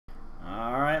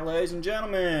Alright, ladies and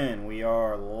gentlemen, we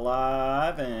are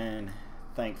live and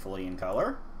thankfully in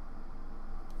color.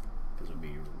 Because it would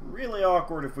be really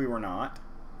awkward if we were not.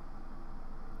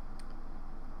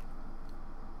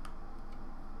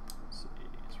 Let's see,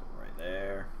 so we're right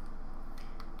there.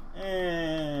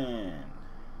 And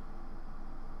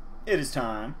it is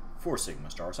time for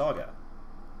Sigma Star Saga.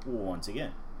 Once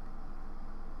again.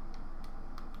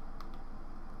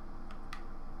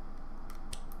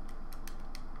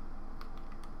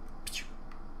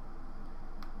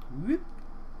 Whoop.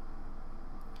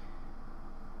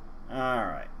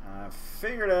 Alright, I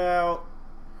figured out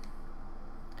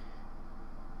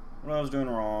what I was doing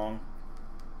wrong.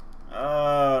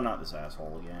 Oh, not this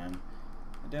asshole again.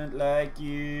 I don't like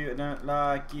you, I don't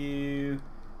like you.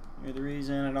 You're the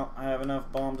reason I don't have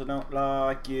enough bombs, I don't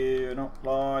like you, I don't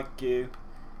like you.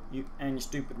 You and your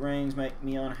stupid rings make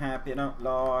me unhappy, I don't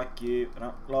like you, I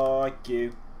don't like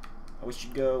you. I wish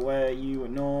you'd go away, you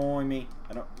annoy me.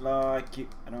 I don't like you,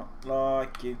 I don't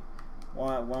like you.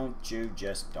 Why won't you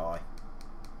just die?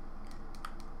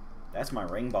 That's my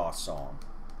ring boss song.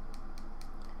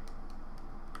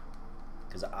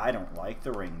 Because I don't like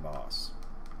the ring boss.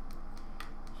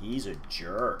 He's a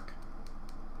jerk.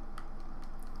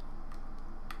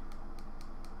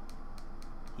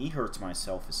 He hurts my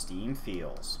self-esteem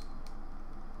feels.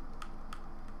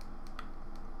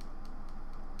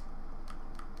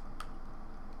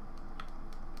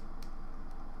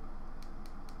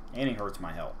 And he hurts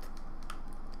my health.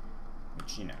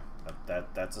 Which, you know,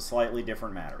 that's a slightly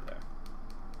different matter, though.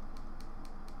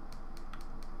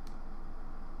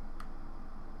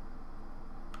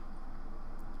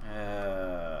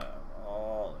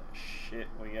 All the shit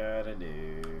we gotta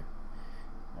do.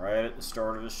 Right at the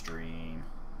start of the stream.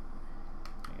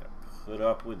 We gotta put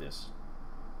up with this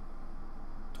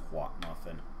twat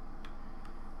muffin.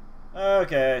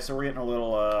 Okay, so we're getting a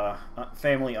little,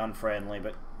 family unfriendly,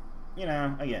 but you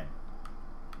know, again,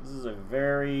 this is a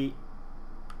very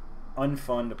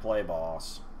unfun to play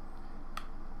boss.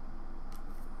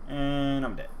 And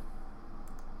I'm dead.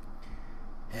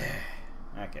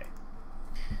 Okay.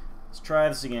 Let's try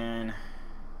this again.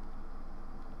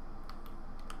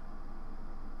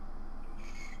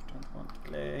 Don't want to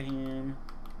play him.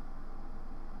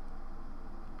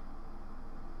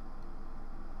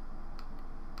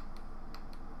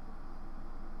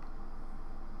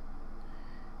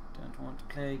 Don't want to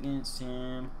play against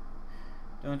him.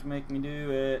 Don't make me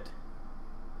do it.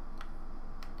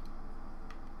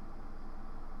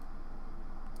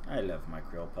 I love my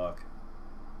krill puck.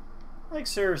 Like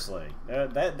seriously,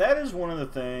 that is one of the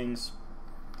things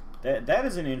that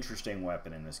is an interesting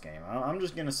weapon in this game. I'm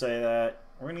just gonna say that.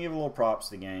 We're gonna give a little props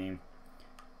to the game.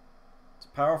 It's a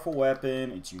powerful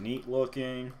weapon. It's unique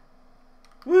looking.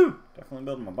 Woo! Definitely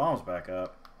building my bombs back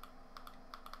up.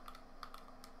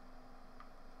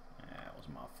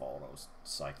 My fault. I was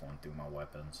cycling through my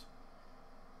weapons,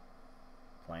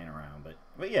 playing around,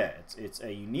 but yeah, it's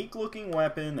a unique looking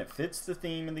weapon that fits the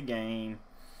theme of the game.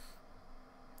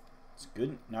 It's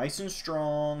good, nice and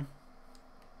strong.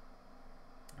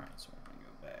 All right, so we're gonna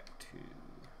go back to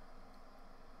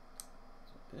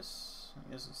this.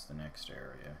 I guess it's the next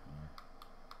area.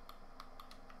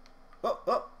 Yeah.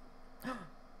 Oh,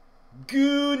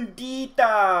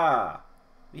 Gundita.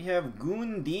 We have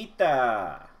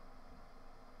Gundita.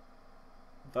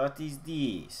 What is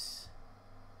this?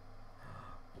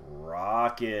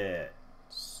 Rocket.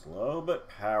 Slow but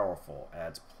powerful.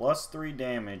 Adds +3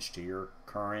 damage to your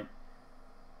current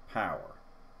power.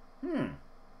 You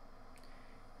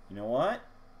know what?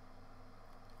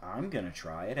 I'm gonna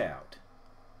try it out.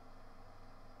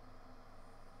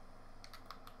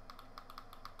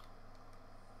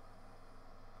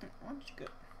 Why did you go?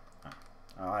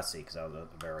 Oh, I see, because I was at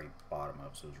the very bottom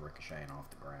of it, so it was ricocheting off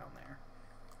the ground there.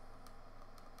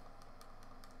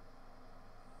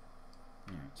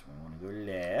 Alright, so we want to go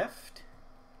left.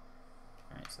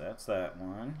 Alright, so that's that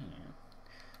one.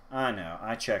 Yeah. I know,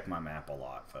 I check my map a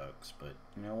lot, folks, but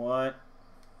you know what?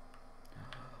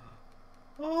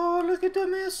 Oh, look at the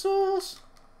missiles!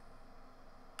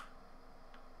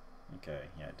 Okay,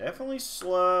 yeah, definitely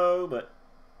slow, but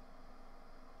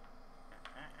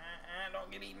don't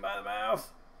get eaten by the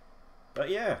mouth. But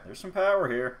yeah, there's some power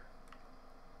here.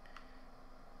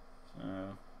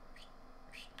 So,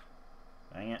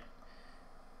 dang it.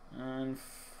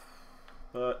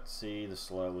 But see, the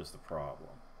slow is the problem.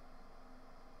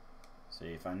 See,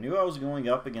 if I knew I was going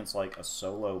up against like a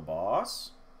solo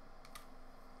boss,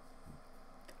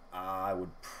 I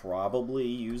would probably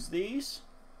use these.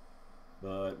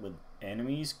 But with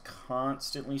enemies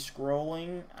constantly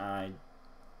scrolling, I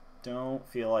don't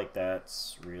feel like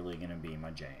that's really going to be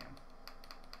my jam.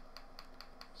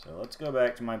 So let's go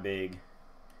back to my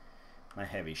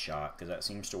heavy shot, because that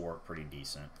seems to work pretty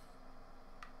decent.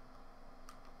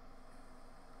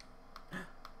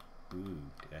 Ooh,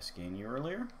 did I scan you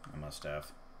earlier? I must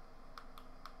have.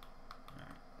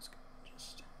 Alright, let's go.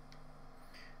 Just.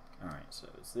 Alright, so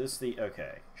is this the.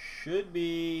 Okay. Should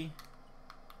be.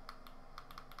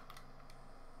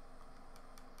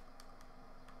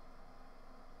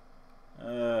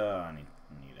 I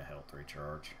need a health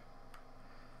recharge.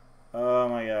 Oh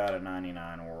my god, a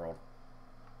 99 world.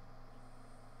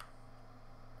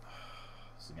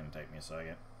 This is going to take me a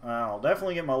second. Well, I'll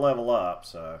definitely get my level up,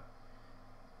 so.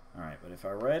 Alright, but if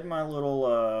I read my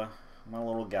little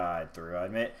guide through, I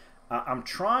admit, I'm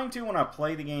trying to, when I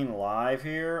play the game live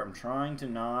here, I'm trying to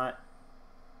not.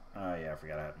 Oh yeah, I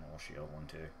forgot I had a little shield one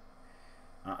too.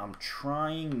 I'm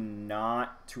trying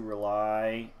not to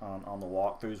rely on the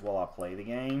walkthroughs while I play the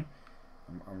game.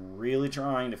 I'm really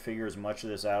trying to figure as much of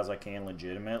this out as I can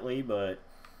legitimately, but,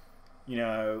 you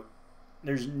know,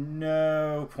 there's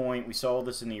no point. We saw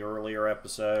this in the earlier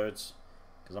episodes,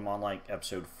 because I'm on, like,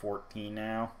 episode 14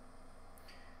 now.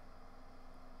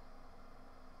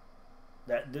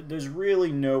 There's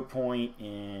really no point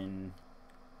in,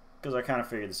 because I kind of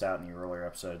figured this out in the earlier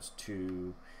episodes,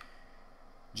 to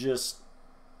just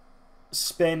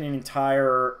spend an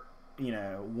entire, you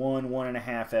know,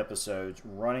 1.5 episodes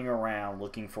running around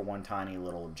looking for one tiny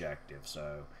little objective.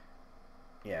 So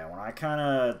yeah, when I kind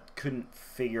of couldn't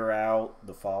figure out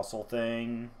the fossil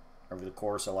thing over the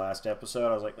course of last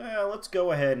episode, I was like, let's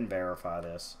go ahead and verify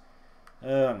this.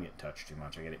 I'm getting touched too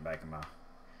much. I get it back in my,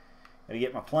 gotta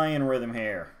get my playing rhythm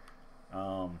here.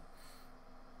 But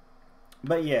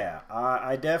yeah,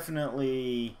 I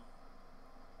definitely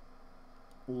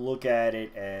look at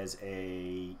it as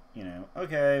a, you know,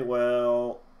 okay,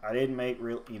 well, I didn't make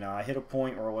real, you know, I hit a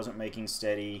point where I wasn't making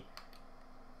steady.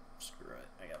 Screw it,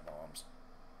 I got bombs.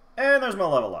 And there's my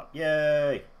level up.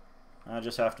 Yay! I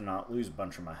just have to not lose a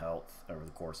bunch of my health over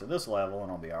the course of this level, and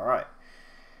I'll be alright.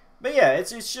 But yeah,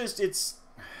 it's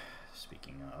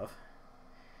speaking of,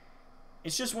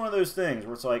 it's just one of those things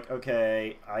where it's like,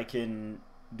 okay, I can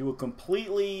do a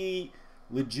completely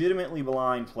legitimately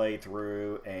blind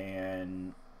playthrough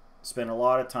and spend a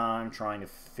lot of time trying to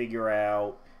figure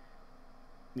out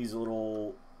these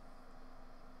little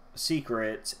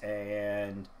secrets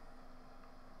and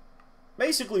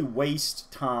basically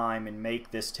waste time and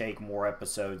make this take more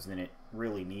episodes than it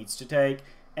really needs to take.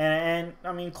 And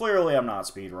I mean, clearly I'm not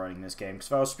speedrunning this game, because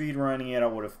if I was speedrunning it, I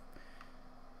would have,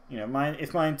 you know,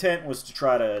 if my intent was to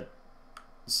try to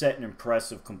set an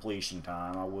impressive completion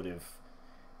time, I would have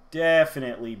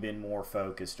definitely been more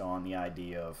focused on the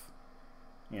idea of,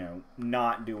 you know,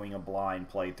 not doing a blind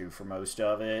playthrough for most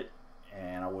of it,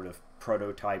 and I would have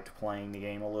prototyped playing the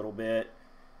game a little bit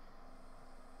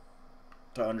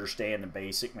to understand the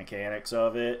basic mechanics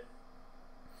of it.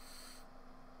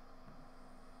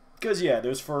 Because yeah,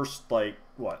 those first, like,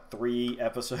 what, 3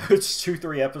 episodes,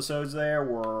 2-3 episodes there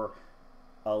were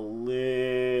a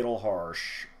little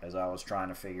harsh as I was trying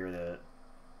to figure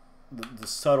the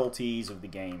subtleties of the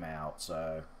game out.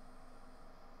 So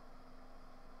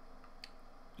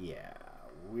yeah,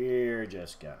 we're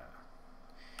just gonna.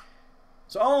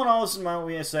 So all in all, this is my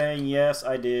way of saying, yes,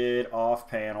 I did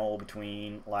off-panel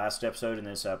between last episode and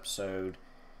this episode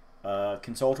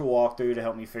consult a walkthrough to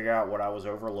help me figure out what I was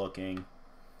overlooking.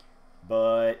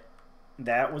 But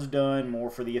that was done more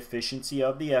for the efficiency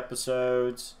of the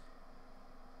episodes.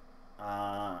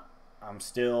 I'm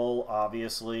still,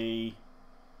 obviously,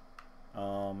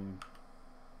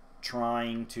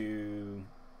 trying to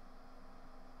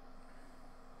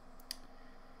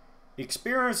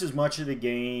experience as much of the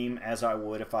game as I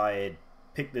would if I had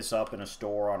picked this up in a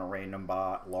store on a random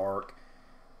bot lark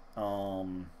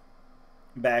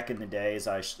back in the day as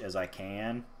I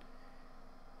can.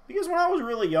 Because when I was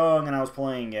really young and I was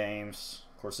playing games,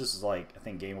 of course this is like, I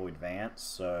think, Game Boy Advance,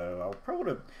 so I would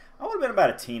have been about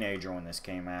a teenager when this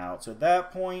came out. So at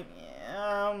that point,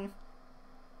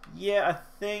 yeah, I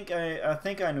think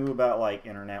I knew about, like,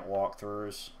 internet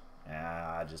walkthroughs.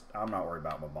 I'm not worried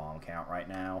about my bomb count right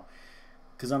now,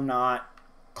 because I'm not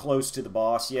close to the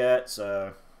boss yet.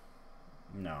 So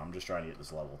no, I'm just trying to get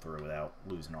this level through without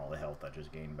losing all the health I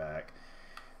just gained back.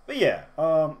 But yeah,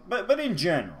 but in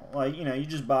general, like, you know, you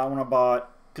just buy, when I bought,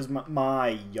 because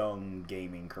my young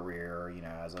gaming career, you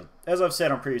know, as I've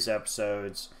said on previous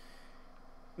episodes,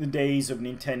 the days of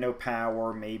Nintendo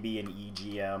Power, maybe an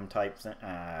EGM type thing.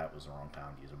 It was the wrong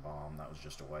time to use a bomb. That was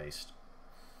just a waste.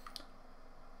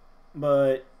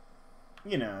 But,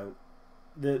 you know,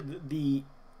 the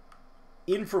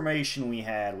information we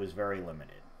had was very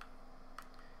limited.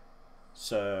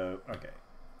 So, okay,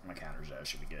 my counter's out,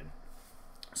 should be good.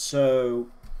 So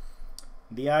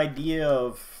the idea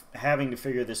of having to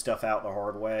figure this stuff out the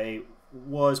hard way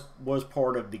was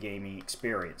part of the gaming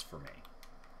experience for me.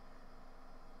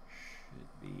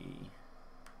 Should be.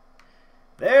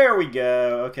 There we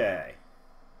go. Okay.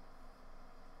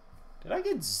 Did I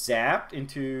get zapped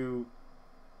into...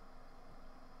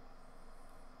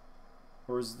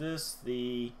 Or is this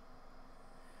the...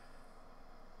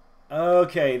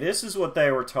 Okay, this is what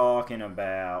they were talking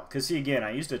about. Because, see, again,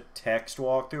 I used a text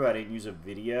walkthrough. I didn't use a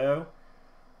video.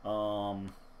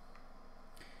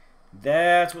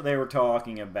 That's what they were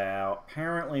talking about.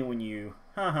 Apparently when you...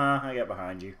 I got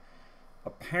behind you.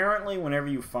 Apparently whenever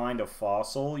you find a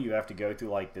fossil, you have to go through,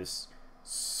 like, this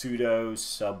pseudo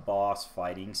sub-boss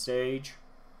fighting stage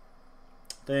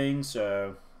thing.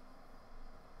 So,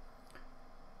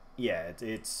 yeah,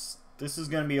 this is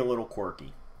going to be a little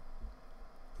quirky.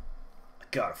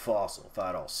 Got a fossil. If I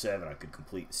had all 7, I could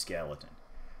complete the skeleton.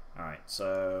 Alright,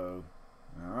 so...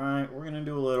 Alright, we're going to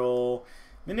do a little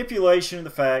manipulation of the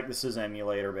fact this is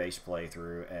emulator-based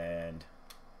playthrough, and...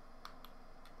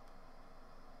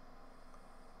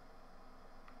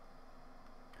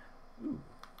 Ooh.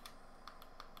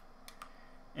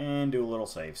 And do a little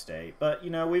save state. But, you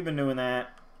know, we've been doing that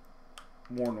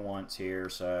more than once here,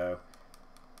 so...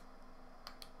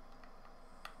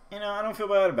 You know, I don't feel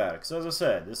bad about it, because as I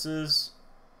said, this is...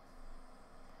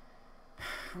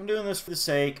 I'm doing this for the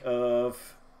sake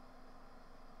of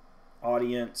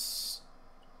audience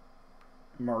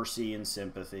mercy and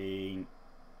sympathy.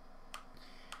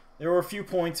 There were a few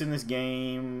points in this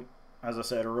game, as I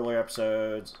said earlier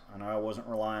episodes, I know I wasn't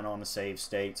relying on the save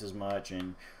states as much,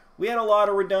 and we had a lot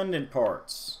of redundant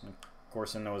parts. Of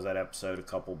course, then there was that episode a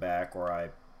couple back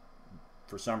where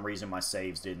for some reason my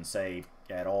saves didn't save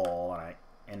at all, and I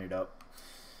ended up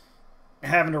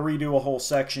having to redo a whole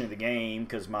section of the game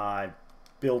because my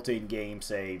built-in game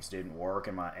saves didn't work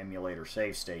and my emulator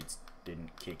save states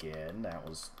didn't kick in. That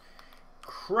was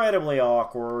incredibly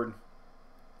awkward.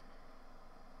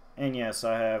 And yes,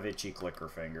 I have itchy clicker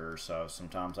fingers, so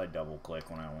sometimes I double click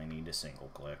when I only need to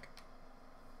single click.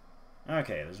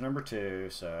 Okay, there's number 2,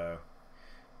 so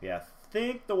yeah, I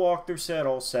think the walkthrough said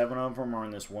all 7 of them are in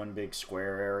this one big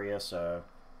square area, so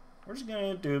we're just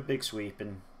gonna do a big sweep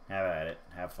and have at it,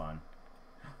 have fun.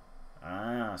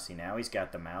 Ah, see, now he's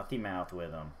got the mouthy mouth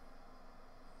with him.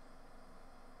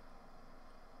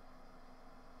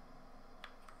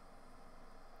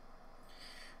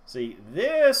 See,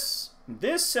 this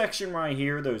section right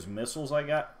here, those missiles I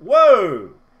got...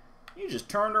 Whoa! You just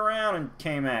turned around and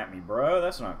came at me, bro.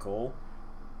 That's not cool.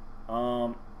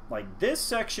 Like this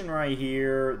section right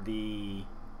here, you're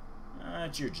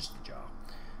just a job.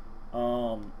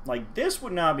 Like this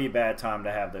would not be a bad time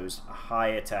to have those high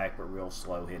attack but real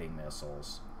slow hitting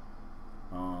missiles.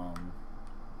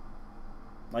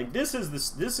 Like this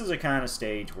is a kind of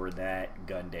stage where that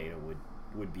gun data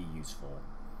would be useful.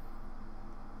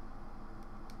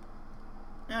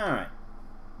 All right.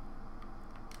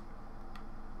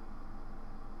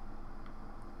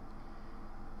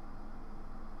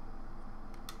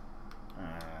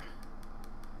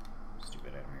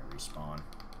 Stupid enemy respawn.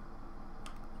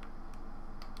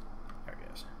 There it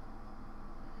goes.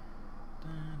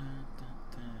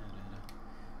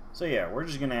 So yeah, we're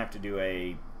just gonna have to do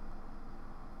a...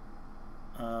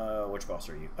 which boss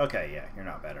are you? Okay, yeah, you're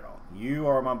not bad at all. You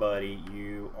are my buddy.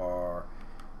 You are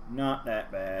not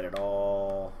that bad at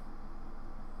all.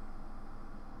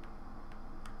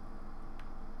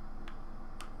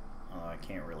 I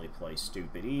can't really play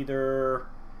stupid either,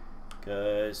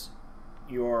 because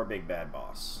you are a big bad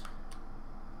boss.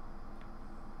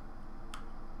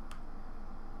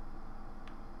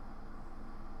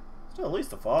 Still, at least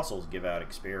the fossils give out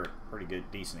pretty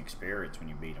good, decent experience when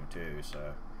you beat them too,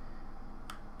 so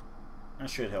that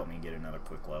should help me get another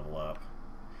quick level up.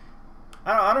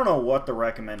 I don't know what the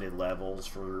recommended levels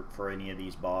for any of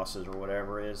these bosses or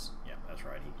whatever is. Yeah, that's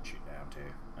right, he can shoot down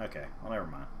too. Okay, well, never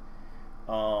mind.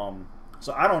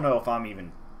 So I don't know if I'm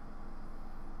even...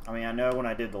 I mean, I know when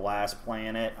I did the last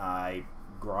planet, I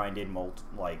grinded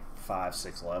like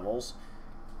 5-6 levels.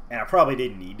 And I probably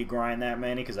didn't need to grind that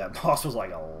many, because that boss was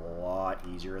like a lot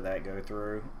easier to go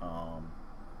through. Yeah,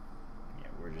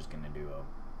 we're just going to do a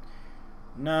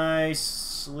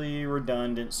nicely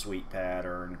redundant sweep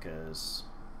pattern, because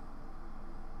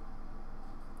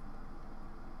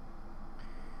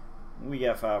we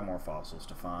got 5 more fossils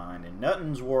to find, and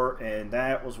nothing's worked. And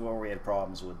that was where we had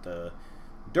problems with the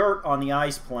dirt on the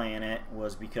ice planet,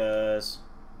 was because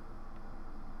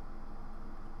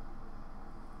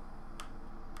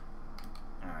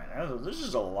alright, there's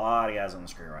just a lot of guys on the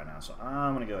screen right now, so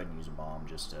I'm gonna go ahead and use a bomb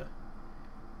just to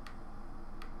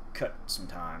cut some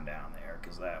time down there,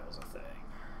 because that was a thing.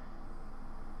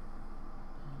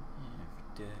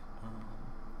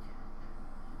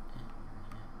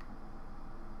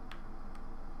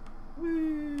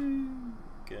 Woo!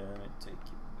 Gonna take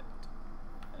you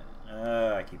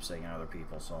back. I keep singing other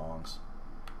people's songs.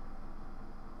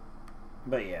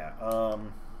 But yeah,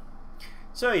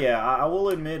 so yeah, I will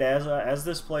admit, as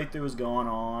this playthrough is going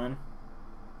on,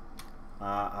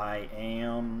 I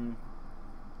am,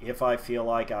 if I feel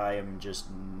like I am just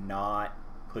not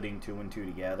putting 2 and 2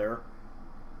 together,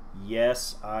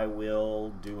 yes, I will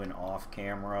do an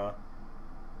off-camera,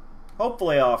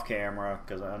 hopefully off-camera,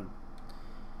 because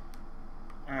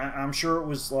I'm sure it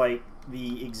was like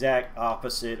the exact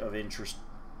opposite of interest.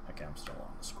 Okay, I'm still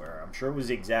on the square. I'm sure it was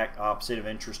the exact opposite of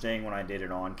interesting when I did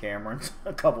it on camera in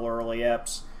a couple early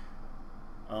eps.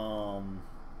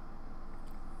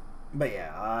 But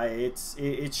yeah, it's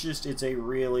a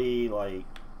really, like,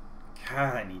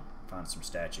 God, I need to find some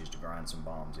statues to grind some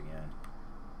bombs again.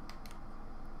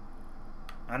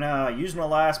 I know, I used my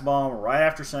last bomb right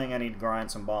after saying I need to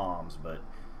grind some bombs, but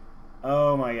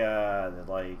oh my God,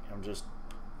 like,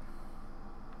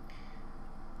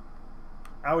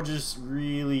 I would just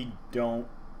really don't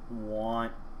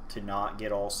want to not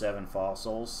get all 7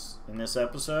 fossils in this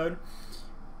episode.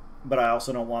 But I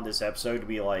also don't want this episode to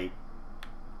be like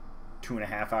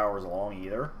 2.5 hours long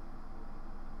either.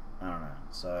 I don't know.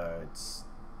 So it's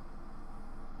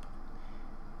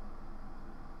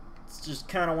just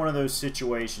kind of one of those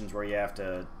situations where you have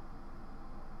to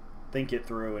think it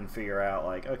through and figure out,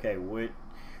 like, okay,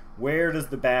 where does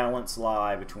the balance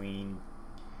lie between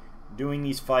doing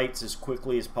these fights as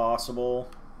quickly as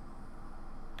possible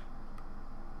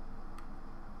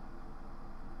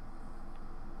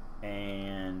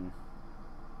and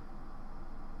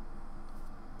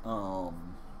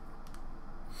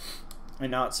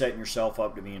not setting yourself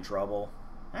up to be in trouble.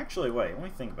 Actually, wait, let me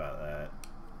think about that.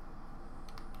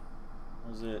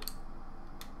 Was it?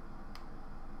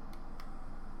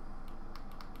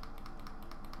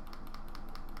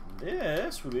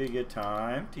 This would be a good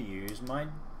time to use my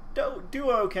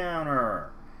duo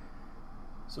counter.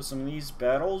 So some of these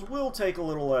battles will take a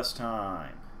little less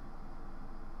time.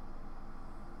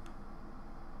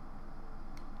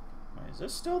 Wait, is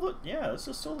this still the... Yeah, this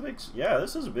is still the big... Yeah,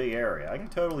 this is a big area. I can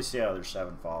totally see how there's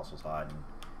 7 fossils hiding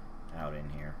out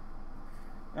in here.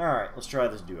 Alright, let's try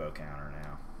this duo counter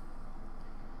now.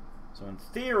 So in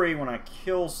theory, when I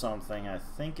kill something, I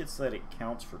think it's that it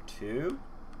counts for 2.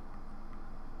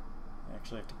 I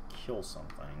actually have to kill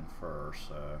something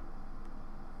first,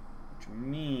 which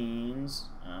means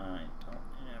I don't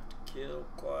have to kill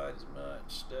quite as much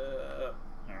stuff.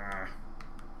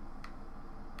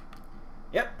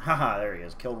 Yep, haha, there he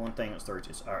is. Killed one thing, it was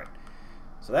 32. Alright.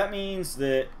 So that means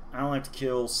that I only have to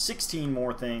kill 16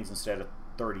 more things instead of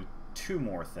 32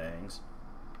 more things.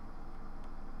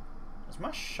 Is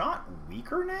my shot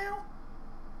weaker now?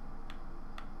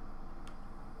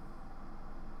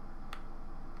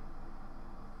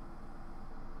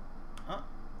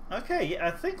 Okay, yeah,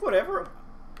 I think whatever...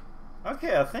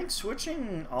 Okay, I think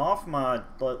switching off my,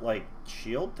 like,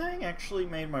 shield thing actually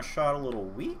made my shot a little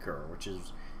weaker, which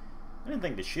is... I didn't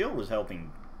think the shield was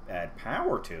helping add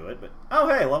power to it, but... Oh,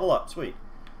 hey, level up, sweet.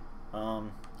 I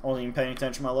wasn't even paying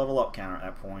attention to my level up counter at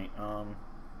that point.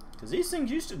 Because these things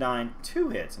used to die in 2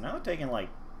 hits, and now they're taking, like...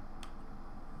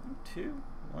 1, 2...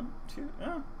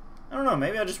 Oh, I don't know,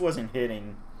 maybe I just wasn't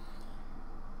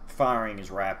firing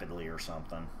as rapidly or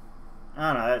something.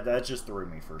 I don't know, that just threw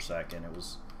me for a second.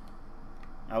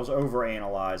 I was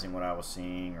over-analyzing what I was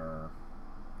seeing, or...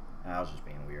 I was just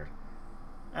being weird.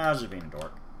 I was just being a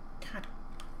dork. God.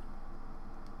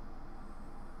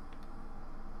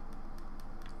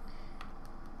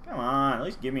 Come on, at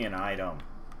least give me an item.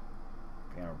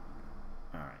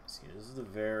 Alright, see, this is the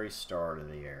very start of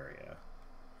the area.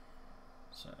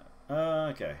 So,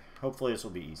 okay. Hopefully this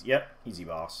will be easy. Yep, easy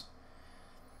boss.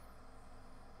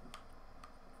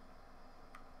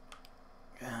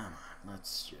 Come on,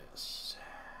 let's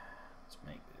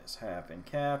make this happen.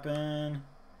 Captain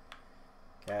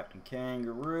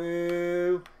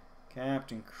Kangaroo,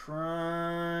 Captain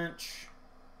Crunch,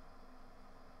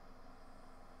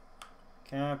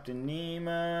 Captain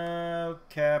Nemo,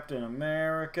 Captain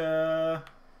America,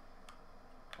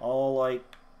 all like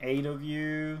 8 of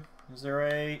you. Is there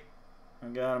 8? Oh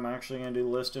God, I'm actually going to do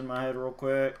the list in my head real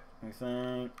quick. Let me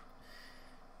think.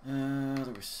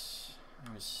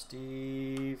 There was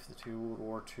Steve, the 2 World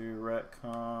War II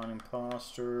retcon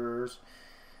imposters.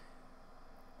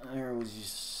 There was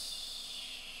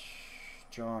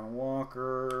John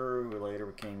Walker, who later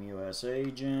became U.S.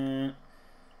 agent.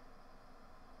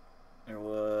 There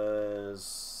was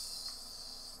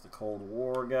the Cold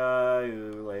War guy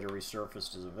who later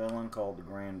resurfaced as a villain called the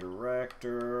Grand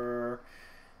Director.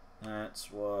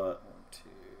 That's what, 1, 2,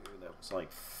 that was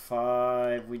like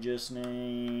 5 we just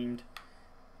named.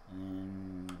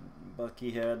 And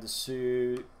Bucky had the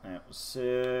suit. That was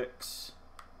 6.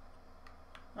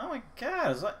 Oh my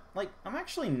god, is that, like, I'm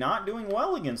actually not doing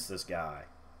well against this guy.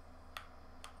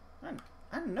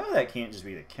 I know that can't just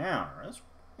be the counter. That's,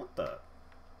 what the...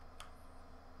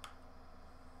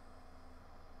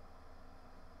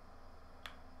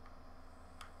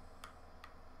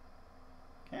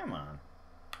 Come on.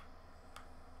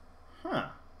 Huh.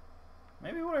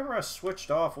 Maybe whatever I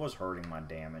switched off was hurting my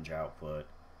damage output.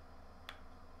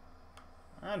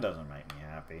 That doesn't make me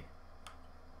happy.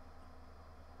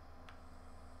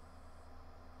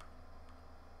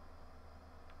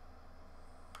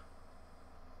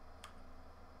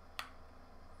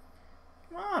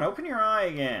 Come on, open your eye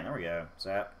again. There we go.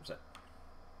 Zap, zap.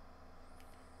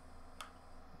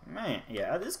 Man,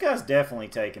 yeah, this guy's definitely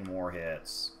taking more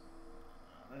hits.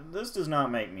 This does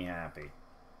not make me happy.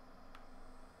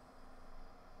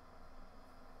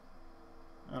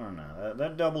 I don't know.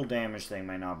 That double damage thing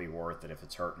may not be worth it if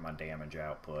it's hurting my damage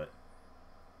output.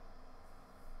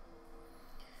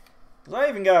 'Cause I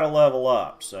even got to level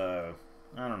up, so...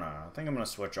 I don't know. I think I'm going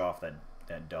to switch off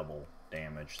that double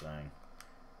damage thing.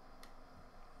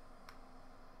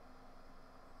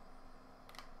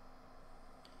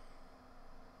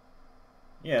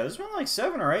 Yeah, there's been like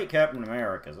 7 or 8 Captain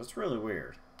Americas. That's really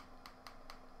weird.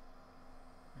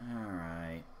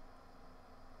 Alright.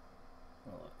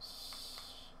 Well,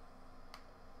 let's...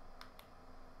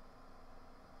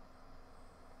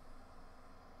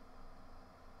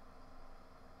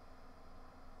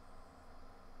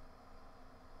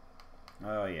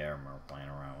 Oh, yeah, I remember playing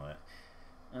around with it.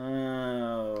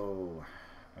 Oh.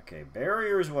 Okay,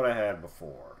 barrier is what I had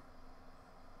before.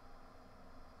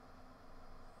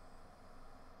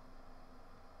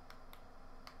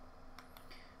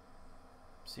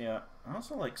 See, I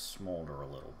also like Smolder a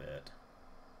little bit.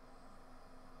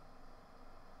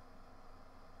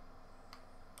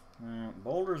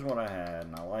 Boulder's what I had,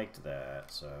 and I liked that,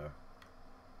 so...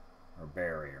 Or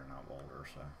barrier, not boulder,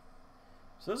 so...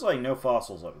 So there's like no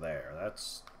fossils up there.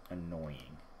 That's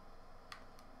annoying.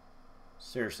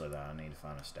 Seriously, though, I need to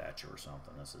find a statue or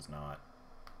something. This is not...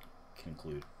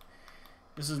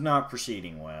 This is not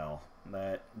proceeding well.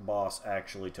 That boss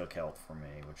actually took health from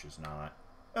me, which is not...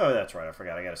 Oh, that's right. I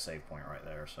forgot. I got a save point right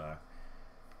there, so...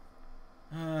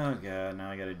 Oh, God.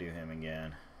 Now I got to do him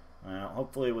again. Well,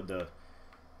 hopefully with the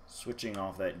switching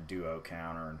off that duo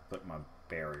counter and put my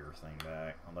barrier thing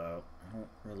back. Although, I don't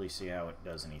really see how it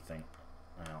does anything.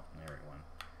 Well, there it went.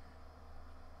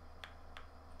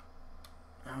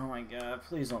 Oh, my God.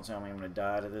 Please don't tell me I'm going to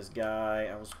die to this guy.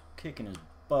 I was kicking his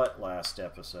butt last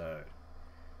episode.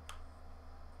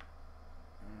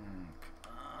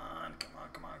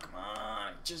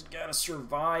 Just gotta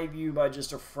survive you by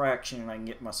just a fraction, and I can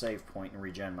get my save point and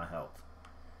regen my health.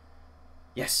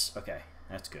 Yes, okay,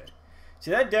 that's good.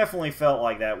 See, that definitely felt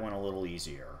like that went a little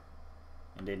easier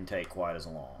and didn't take quite as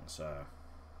long, so.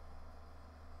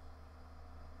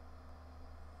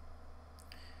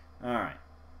 Alright.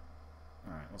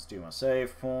 Alright, let's do my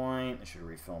save point. I should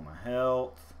refill my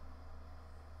health.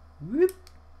 Whoop.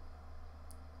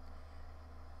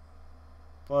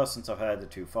 Plus, since I've had the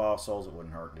 2 fossils, it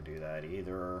wouldn't hurt to do that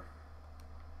either.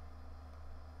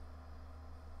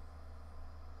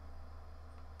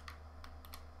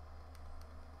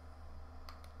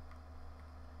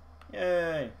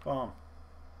 Yay, bomb.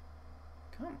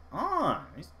 Come on.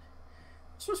 There's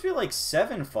supposed to be like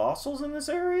 7 fossils in this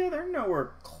area? They're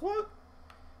nowhere close.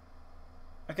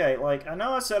 Okay, like, I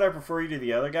know I said I prefer you to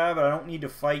the other guy, but I don't need to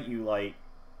fight you like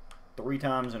 3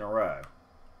 times in a row.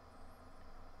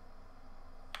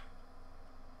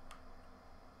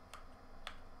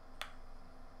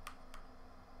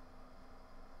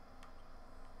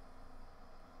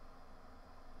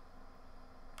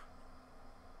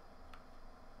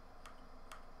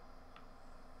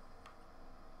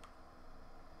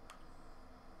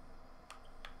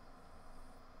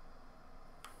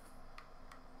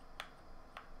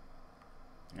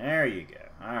 There you go.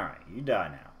 Alright, you die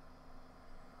now.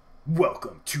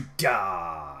 Welcome to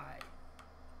die!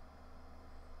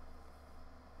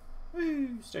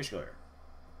 Woo! Stay clear.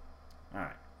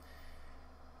 Alright.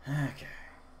 Okay.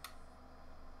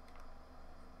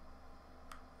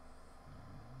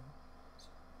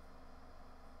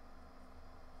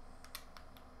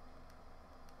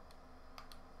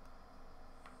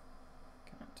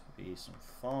 Got to be some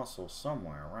fossils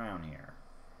somewhere around here.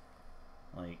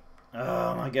 Like...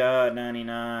 Oh my god,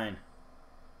 99.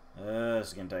 This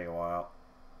is gonna take a while.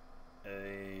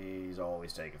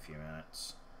 always take a few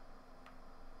minutes.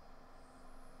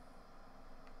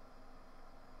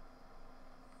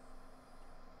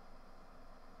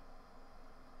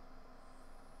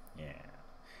 Yeah.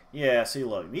 Yeah, see,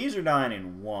 look, these are dying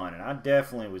in one, and I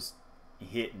definitely was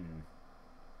hitting,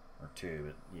 or two,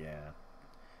 but yeah.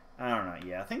 I don't know,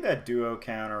 yeah, I think that duo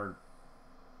counter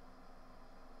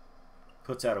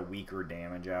puts out a weaker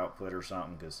damage output or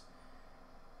something, because,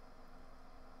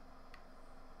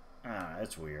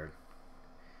 it's weird.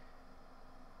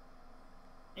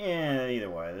 Yeah, either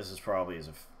way, this is probably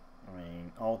I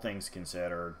mean, all things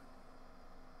considered,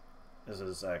 this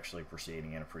is actually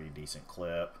proceeding at a pretty decent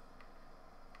clip.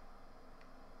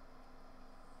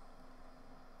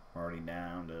 Already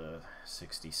down to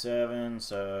 67,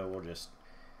 so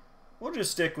we'll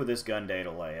just stick with this gun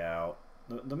data layout.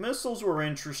 The missiles were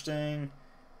interesting,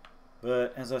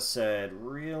 but as I said,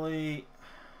 really,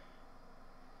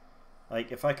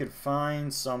 like if I could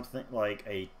find something like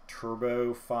a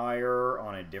turbo fire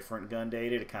on a different gun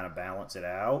data to kind of balance it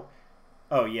out,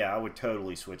 oh yeah, I would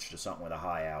totally switch to something with a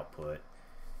high output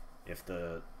if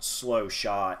the slow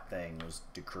shot thing was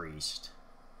decreased.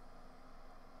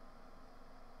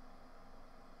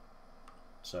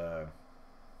 So,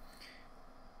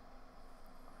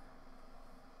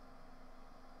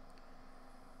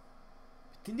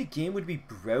 but then the game would be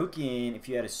broken if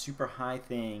you had a super high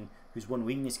thing whose one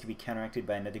weakness could be counteracted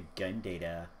by another gun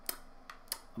data.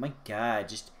 Oh my god,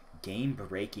 just game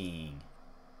breaking.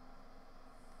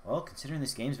 Well, considering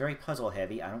this game's very puzzle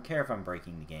heavy, I don't care if I'm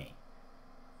breaking the game.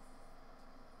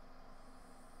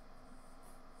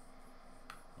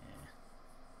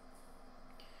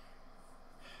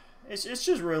 It's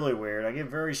just really weird. I get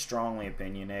very strongly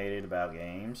opinionated about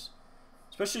games.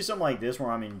 Especially something like this where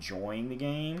I'm enjoying the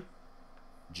game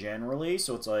generally.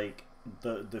 So it's like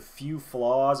the few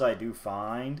flaws I do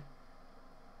find,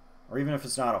 or even if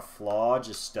it's not a flaw,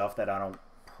 just stuff that I don't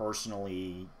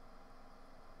personally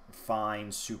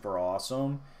find super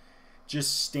awesome,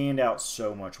 just stand out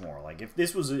so much more. Like if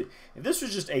this was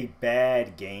just a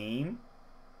bad game,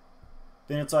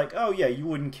 then it's like, oh yeah, you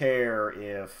wouldn't care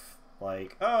if,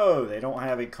 like, oh, they don't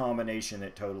have a combination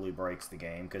that totally breaks the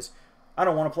game, because I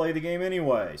don't want to play the game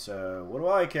anyway, so what do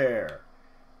I care?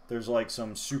 There's like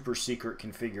some super secret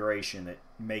configuration that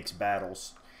makes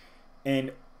battles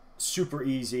and super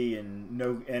easy and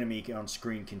no enemy on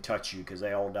screen can touch you because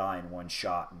they all die in one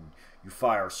shot and you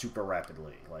fire super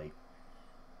rapidly. Like,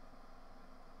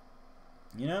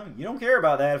 you know, you don't care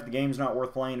about that if the game's not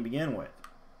worth playing to begin with.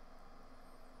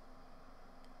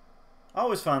 I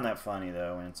always find that funny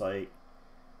though, and it's like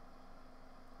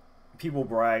people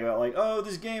brag about like, oh,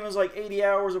 this game is like 80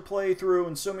 hours of playthrough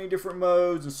and so many different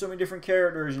modes and so many different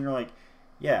characters, and you're like,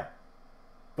 yeah,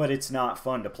 but it's not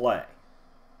fun to play.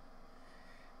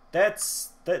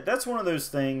 That's one of those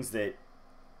things that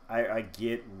I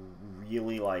get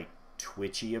really like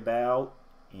twitchy about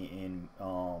in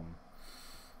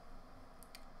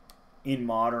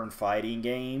modern fighting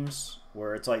games,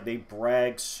 where it's like they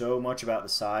brag so much about the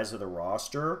size of the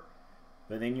roster,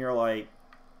 but then you're like,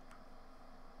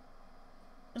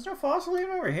 there's no fossil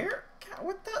even over here? God,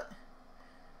 what the?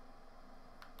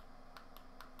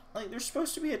 Like, there's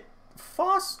supposed to be a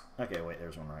Okay, wait,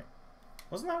 there's one right.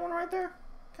 Wasn't that one right there?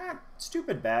 God,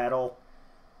 stupid battle.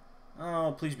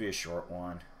 Oh, please be a short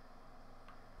one.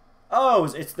 Oh,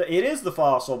 it is the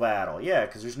fossil battle. Yeah,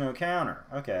 because there's no counter.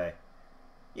 Okay.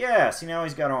 Yeah, see, now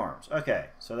he's got arms. Okay,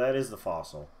 so that is the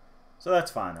fossil. So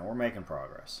that's fine then. We're making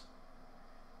progress.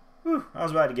 Whew, I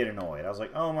was about to get annoyed. I was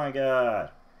like, oh my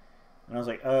god. And I was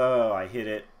like, oh, I hit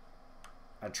it.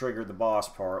 I triggered the boss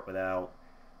part without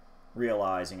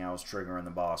realizing I was triggering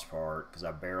the boss part because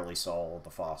I barely saw the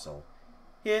fossil.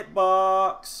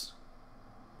 Hitbox!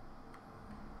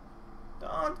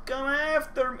 Don't come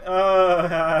after me!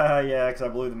 Yeah, because I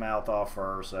blew the mouth off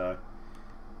first. That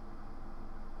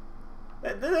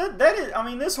is, I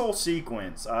mean, this whole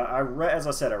sequence, as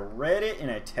I said, I read it in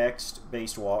a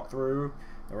text-based walkthrough.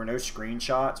 There were no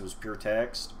screenshots, it was pure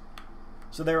text.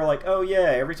 So they were like, oh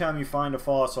yeah, every time you find a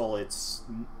fossil,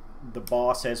 the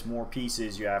boss has more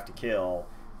pieces you have to kill.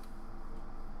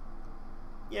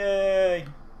 Yay!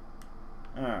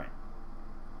 Alright.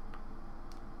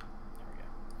 There we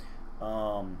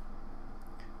go.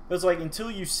 But it's like,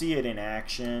 until you see it in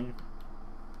action,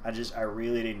 I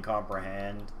really didn't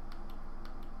comprehend.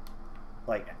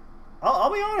 Like,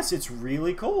 I'll be honest, it's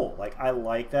really cool. Like, I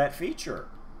like that feature.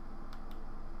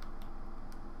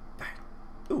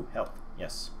 Ooh, health.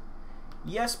 Yes.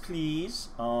 Yes, please.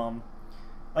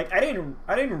 Like, I didn't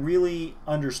really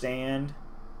understand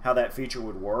how that feature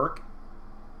would work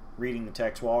reading the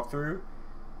text walkthrough.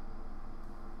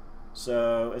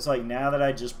 So it's like now that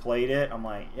I just played it, I'm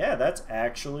like, yeah, that's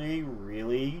actually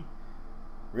really,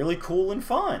 really cool and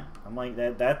fun. I'm like,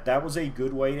 that was a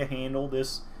good way to handle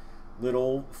this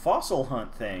little fossil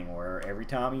hunt thing, where every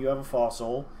time you have a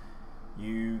fossil,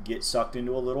 you get sucked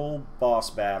into a little boss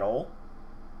battle,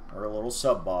 or a little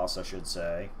sub-boss, I should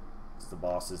say. It's the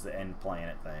boss is the end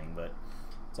planet thing, but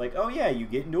it's like, oh yeah, you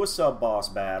get into a sub-boss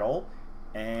battle,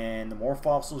 and the more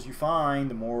fossils you find,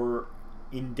 the more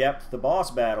in-depth the boss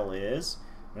battle is.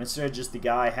 But instead of just the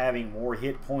guy having more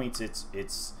hit points,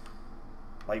 it's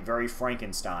like very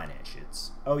Frankenstein-ish.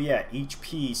 It's, oh yeah, each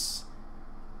piece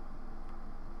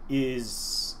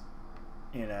is,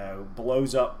 you know,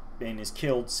 blows up and is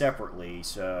killed separately,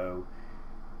 so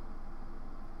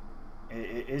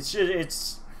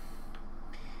it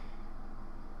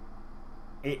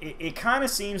kind of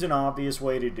seems an obvious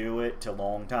way to do it to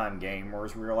longtime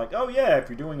gamers, where you're like, oh yeah, if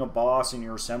you're doing a boss and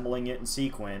you're assembling it in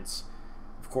sequence,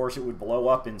 of course it would blow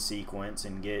up in sequence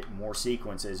and get more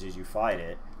sequences as you fight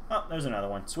it. Oh, there's another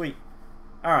one. Sweet.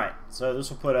 Alright, so this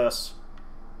will put us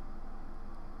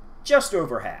just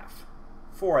over half.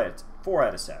 4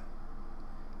 out of 7.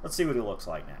 Let's see what it looks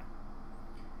like now.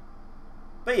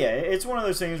 But yeah, it's one of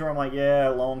those things where I'm like, yeah,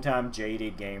 long-time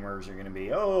jaded gamers are going to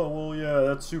be, oh, well, yeah,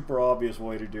 that's super obvious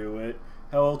way to do it.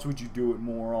 How else would you do it,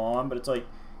 moron? But it's like,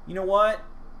 you know what?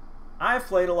 I've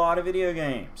played a lot of video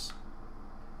games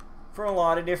from a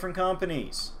lot of different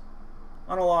companies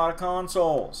on a lot of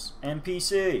consoles and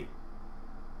PC.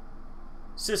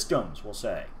 Systems, we'll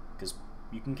say, because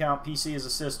you can count PC as a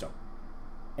system.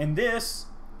 And this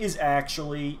is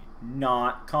actually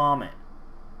not common.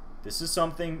 This is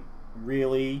something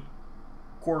really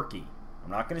quirky.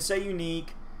 I'm not going to say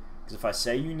unique, because if I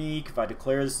say unique, if I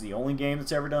declare this is the only game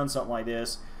that's ever done something like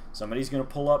this, somebody's going to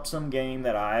pull up some game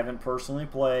that I haven't personally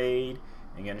played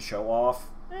and going to show off,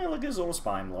 look at his little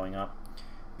spine blowing up.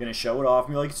 Going to show it off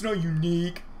and be like, it's not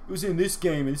unique. It was in this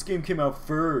game, and this game came out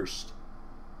first.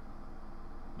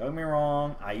 Don't get me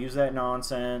wrong, I use that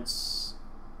nonsense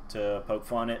to poke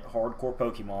fun at hardcore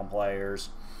Pokemon players,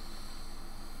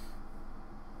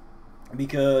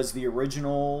 because the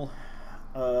original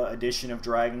edition of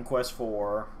Dragon Quest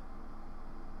IV,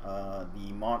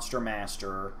 the Monster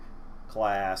Master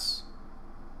class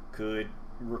could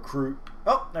recruit...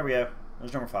 Oh, there we go.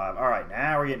 There's number 5. Alright,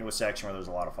 now we're getting to a section where there's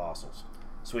a lot of fossils.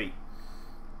 Sweet.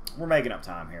 We're making up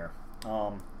time here.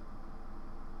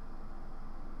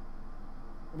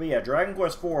 But yeah, Dragon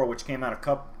Quest IV, which came out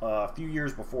a few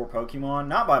years before Pokemon,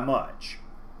 not by much.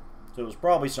 So it was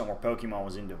probably somewhere Pokemon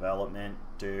was in development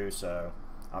too, so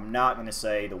I'm not going to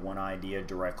say the one idea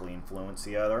directly influenced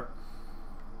the other.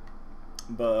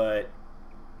 But,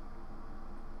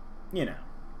 you know,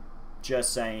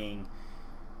 just saying,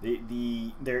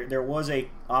 there was a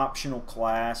optional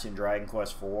class in Dragon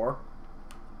Quest IV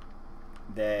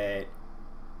that,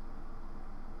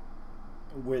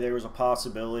 where there was a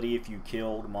possibility if you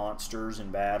killed monsters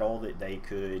in battle that they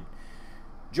could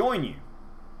join you.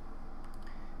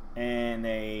 And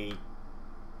they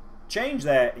changed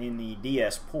that in the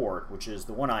DS port, which is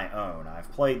the one I own.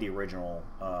 I've played the original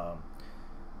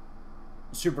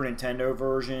Super Nintendo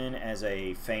version as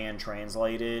a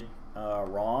fan-translated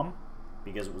ROM,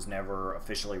 because it was never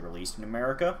officially released in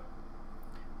America,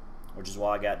 which is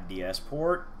why I got the DS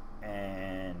port.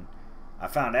 And I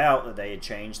found out that they had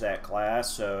changed that class,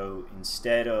 so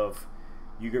instead of,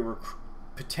 you could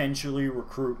potentially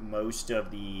recruit most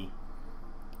of the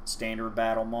standard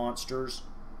battle monsters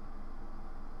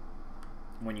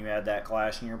when you had that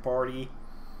class in your party,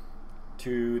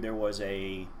 there was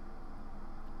a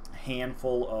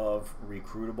handful of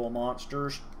recruitable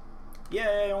monsters.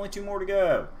 Yay, only 2 more to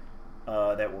go.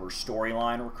 That were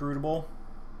storyline recruitable,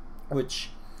 which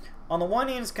on the one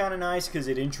hand is kind of nice because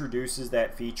it introduces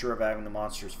that feature of having the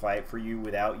monsters fight for you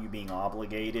without you being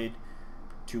obligated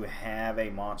to have a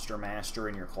monster master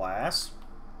in your class.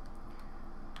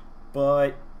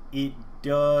 But it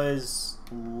does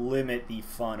limit the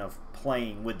fun of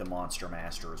playing with the monster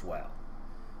master as well.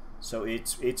 So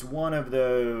it's one of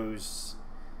those...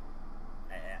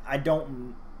 I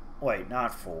don't... Wait,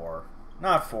 not 4.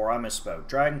 Not 4, I misspoke.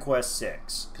 Dragon Quest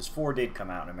 6, because 4 did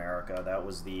come out in America. That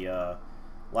was the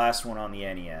last one on the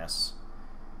NES.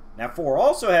 Now 4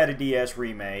 also had a DS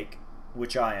remake,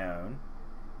 which I own,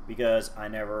 because I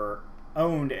never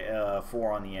owned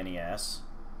 4 on the NES.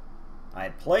 I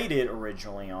had played it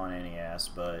originally on NES,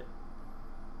 but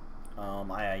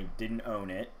I didn't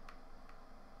own it.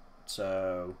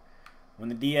 So when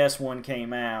the DS one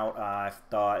came out, I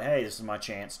thought, hey, this is my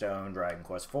chance to own Dragon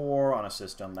Quest IV on a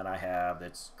system that I have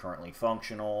that's currently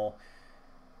functional.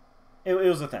 It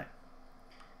was a thing.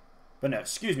 But no,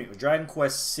 excuse me, it was Dragon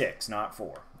Quest VI, not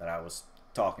 4, that I was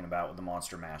talking about with the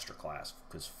Monster Master class.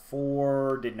 Because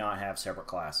 4 did not have separate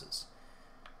classes.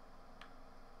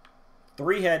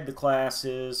 3 had the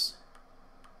classes.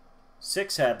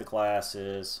 6 had the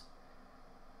classes.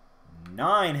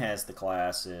 9 has the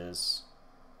classes.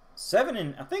 7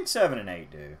 and I think 7 and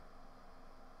 8 do.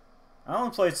 I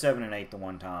only played 7 and 8 the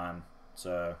one time,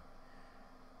 so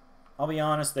I'll be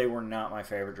honest, they were not my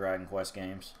favorite Dragon Quest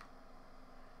games.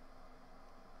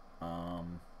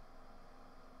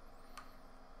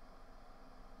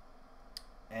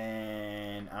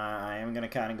 And I am going to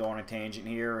kind of go on a tangent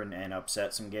here and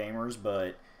upset some gamers,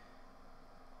 but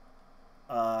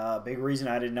big reason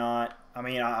I did not... I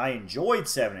mean, I enjoyed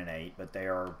 7 and 8, but they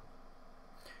are...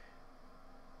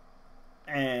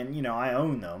 And, you know, I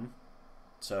own them,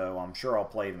 so I'm sure I'll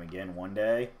play them again one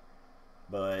day.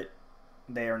 But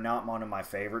they are not one of my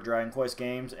favorite Dragon Quest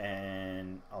games,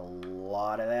 and a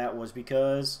lot of that was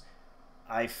because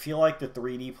I feel like the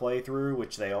 3D playthrough,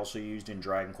 which they also used in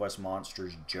Dragon Quest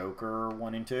Monsters Joker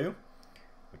 1 and 2,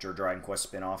 which are Dragon Quest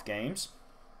spin-off games,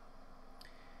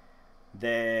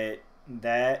 that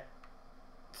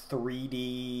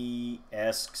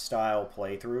 3D-esque style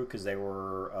playthrough, because they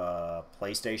were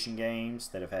PlayStation games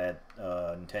that have had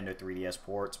Nintendo 3DS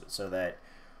ports, but so that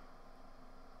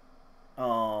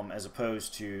as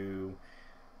opposed to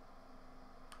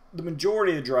the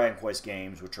majority of the Dragon Quest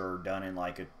games, which are done in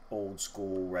like an old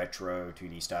school retro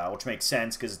 2D style, which makes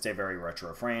sense because it's a very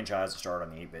retro franchise that started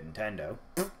on the 8-bit Nintendo.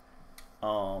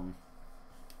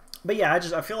 But yeah,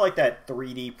 I feel like that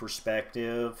 3D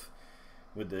perspective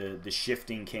with the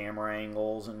shifting camera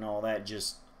angles and all that,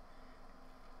 just,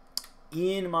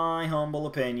 in my humble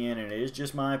opinion, and it is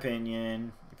just my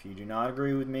opinion, if you do not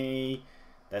agree with me,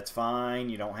 that's fine.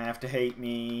 You don't have to hate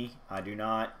me. I do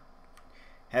not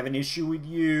have an issue with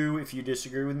you if you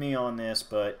disagree with me on this,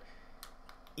 but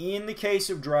in the case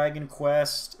of Dragon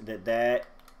Quest, that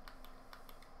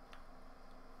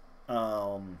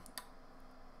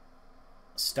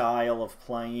style of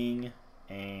playing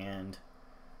and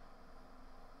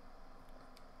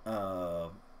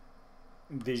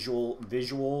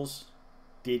visuals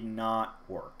did not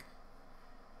work.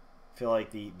 I feel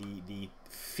like the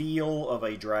feel of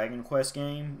a Dragon Quest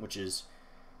game, which is,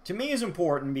 to me, is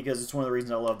important because it's one of the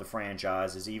reasons I love the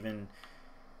franchise, is even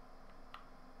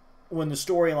when the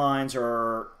storylines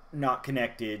are not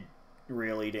connected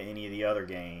really to any of the other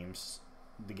games,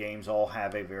 the games all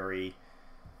have a very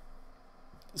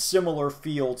similar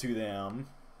feel to them.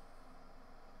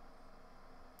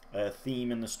 A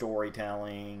theme in the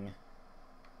storytelling.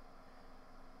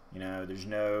 You know, there's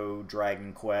no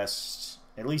Dragon Quest,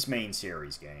 at least main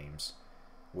series games,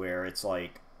 where it's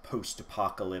like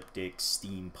post-apocalyptic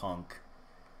steampunk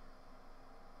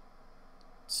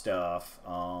stuff.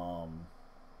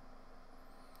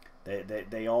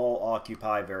 They all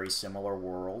occupy very similar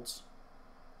worlds,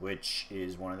 which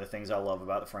is one of the things I love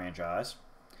about the franchise.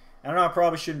 I don't know, I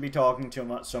probably shouldn't be talking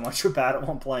so much about it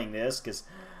while I'm playing this, because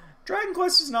Dragon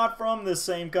Quest is not from the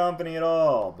same company at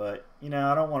all, but, you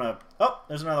know, I don't want to... Oh,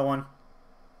 there's another one.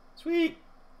 Sweet.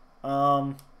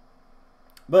 But,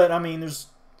 I mean, there's...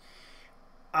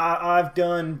 I've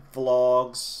done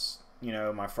vlogs, you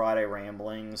know, my Friday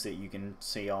ramblings that you can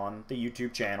see on the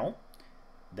YouTube channel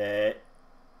that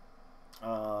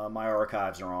my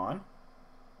archives are on,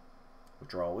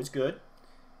 which are always good.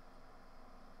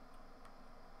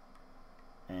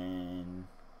 And,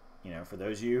 you know, for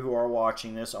those of you who are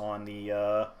watching this on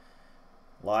the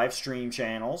live stream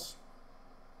channels,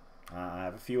 I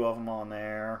have a few of them on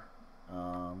there.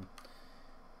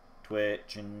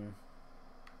 Twitch and...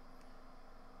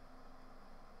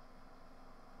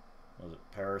 was it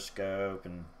Periscope?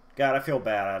 And God, I feel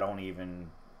bad. I don't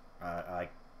even... I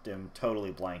am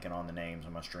totally blanking on the names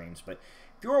of my streams. But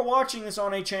if you are watching this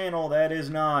on a channel that is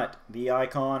not the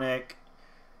iconic,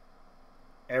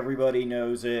 everybody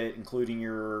knows it, including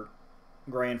your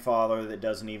grandfather that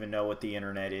doesn't even know what the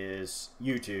internet is,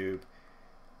 YouTube,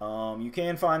 you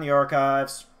can find the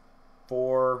archives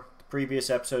for the previous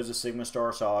episodes of Sigma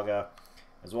Star Saga,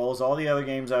 as well as all the other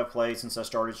games I've played since I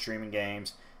started streaming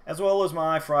games, as well as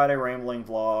my Friday rambling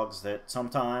vlogs that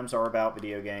sometimes are about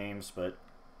video games, but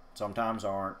sometimes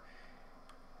aren't,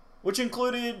 which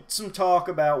included some talk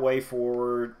about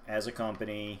WayForward as a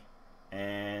company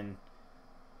and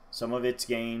some of its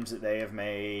games that they have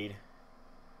made.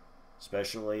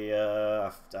 Especially,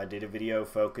 I did a video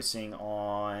focusing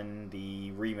on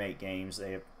the remake games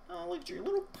they have. Oh, look at your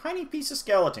little tiny piece of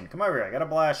skeleton. Come over here, I gotta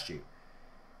blast you.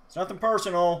 It's nothing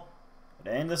personal, but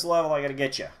to end this level, I gotta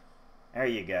get you. There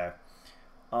you go.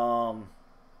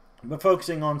 But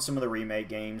focusing on some of the remake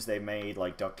games they made,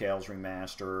 like DuckTales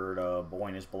Remastered, Boy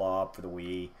and His Blob for the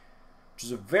Wii, which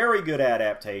is a very good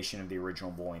adaptation of the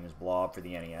original Boy and His Blob for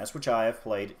the NES, which I have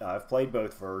played. I've played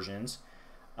both versions.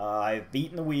 I've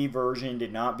beaten the Wii version,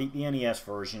 did not beat the NES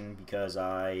version because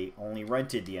I only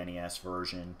rented the NES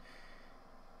version,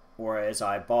 whereas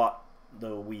I bought the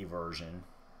Wii version.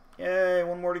 Yay,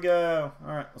 one more to go.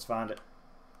 Alright, let's find it.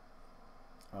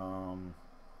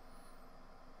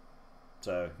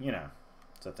 So, you know,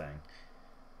 it's a thing.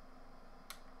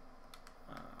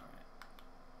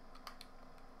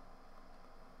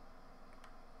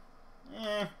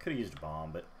 Could have used a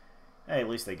bomb, but hey, at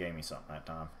least they gave me something that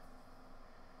time.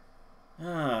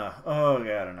 Oh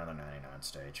god, another 99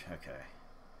 stage. Okay.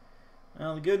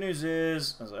 Well, the good news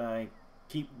is, as I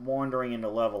keep wandering into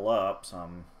level up, so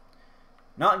I'm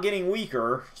not getting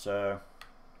weaker, so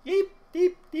deep,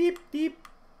 deep, deep, deep,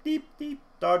 deep, deep.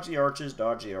 Dodge the arches,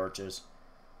 dodge the arches.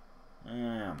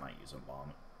 I might use a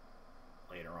bomb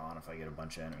later on if I get a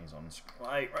bunch of enemies on the screen.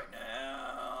 Right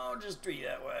now, just be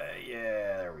that way.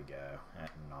 Yeah, there we go.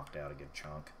 That knocked out a good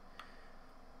chunk.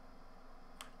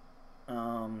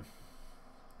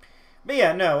 But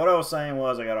yeah, no, what I was saying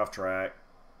was I got off track.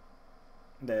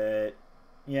 That,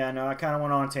 yeah, no, I kind of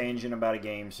went on a tangent about a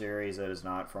game series that is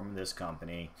not from this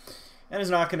company and is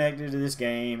not connected to this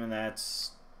game, and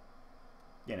that's,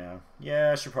 you know,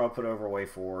 yeah, I should probably put over Way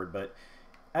Forward, but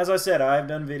as I said, I've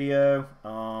done video.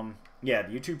 Yeah,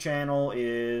 the YouTube channel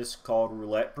is called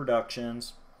Roulette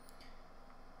Productions.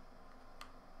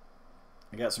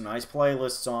 I got some nice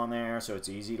playlists on there, so it's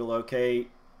easy to locate.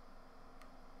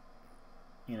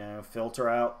 You know, filter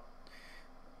out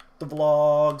the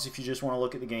vlogs if you just want to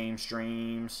look at the game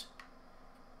streams.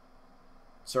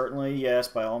 Certainly, yes,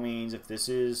 by all means, if this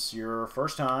is your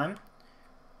first time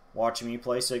watching me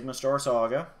play Sigma Star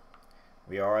Saga,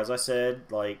 we are, as I said,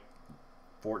 like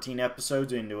 14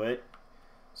 episodes into it.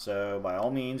 So, by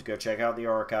all means, go check out the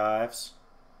archives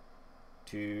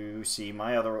to see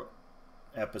my other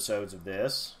episodes of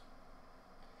this.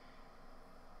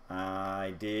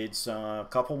 I did a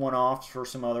couple one-offs for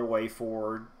some other Way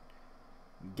Forward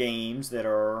games that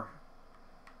are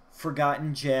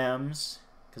forgotten gems,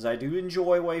 because I do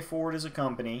enjoy Way Forward as a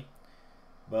company,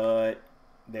 but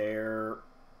they're,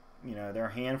 you know, they're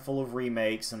a handful of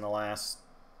remakes in the last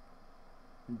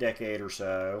decade or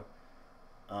so.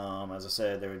 As I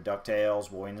said, there were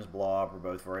DuckTales, Boy and His Blob were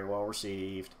both very well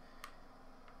received,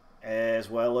 as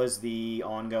well as the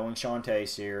ongoing Shantae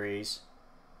series,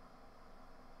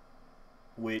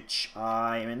 which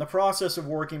I am in the process of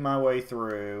working my way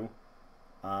through.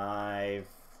 I've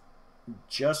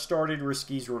just started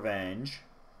Risky's Revenge,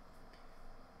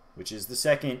 which is the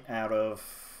second out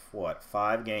of, what,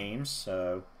 5 games.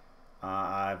 So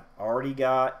I've already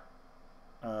got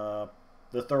the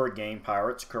third game,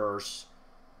 Pirate's Curse,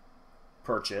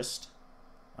 purchased.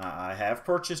 I have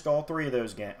purchased all three of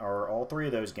those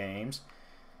games,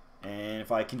 and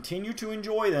if I continue to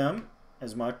enjoy them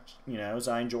as much, you know, as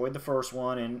I enjoyed the first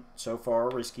one, and so far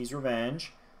Risky's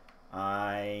Revenge,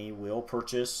 I will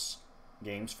purchase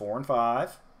games 4 and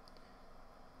 5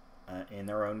 in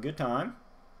their own good time.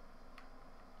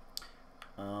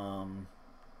 I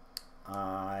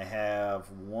have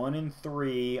 1 and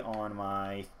 3 on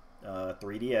my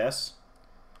 3DS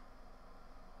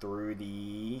through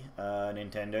the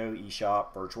Nintendo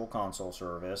eShop Virtual Console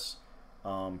service.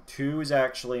 2 is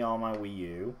actually on my Wii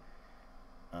U.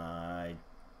 I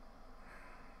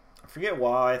forget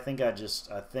why. I think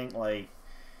like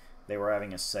they were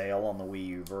having a sale on the Wii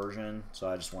U version, so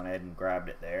I just went ahead and grabbed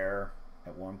it there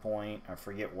at one point. I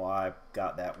forget why I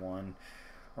got that one.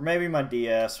 Or maybe my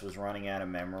DS was running out of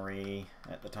memory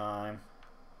at the time.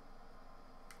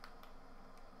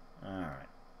 Alright.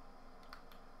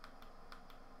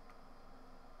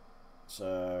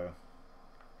 So,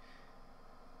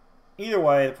 either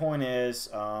way, the point is,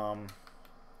 I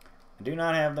do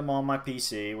not have them on my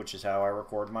PC, which is how I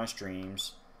record my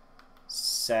streams.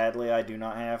 Sadly, I do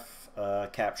not have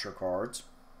capture cards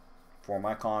for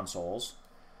my consoles.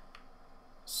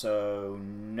 So,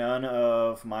 none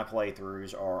of my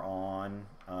playthroughs are on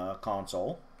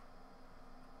console.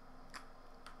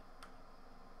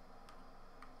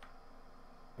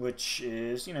 Which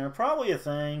is, you know, probably a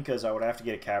thing, because I would have to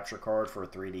get a capture card for a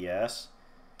 3DS,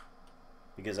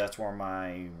 because that's where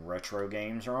my retro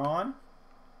games are on.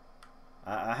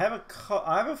 I have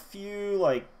a few,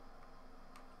 like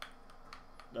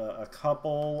a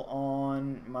couple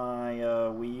on my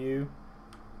Wii U,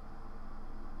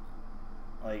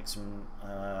 like some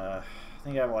I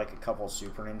think I have like a couple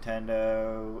Super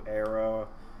Nintendo era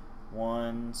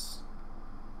ones,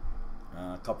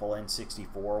 a couple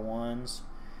N64 ones.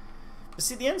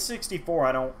 See, the N64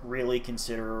 I don't really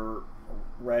consider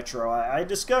retro. I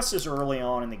discussed this early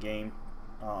on in the game,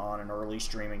 on an early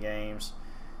stream of games.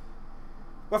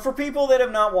 But for people that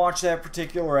have not watched that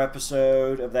particular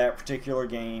episode of that particular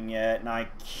game yet, and I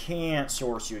can't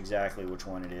source you exactly which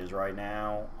one it is right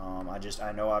now,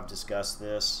 I know I've discussed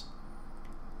this.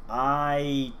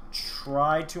 I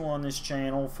try to, on this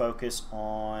channel, focus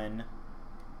on,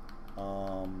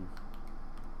 God,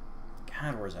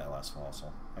 where's that last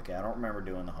fossil? Okay, I don't remember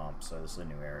doing the hump, so this is a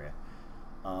new area.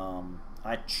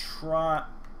 I try,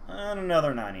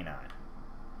 another 99.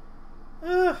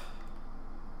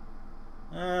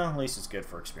 At least it's good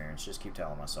for experience. Just keep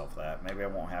telling myself that. Maybe I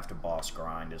won't have to boss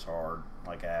grind as hard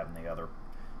like I have in the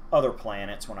other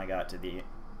planets when I got to the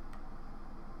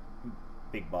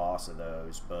big boss of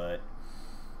those. But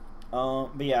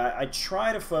yeah, I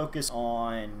try to focus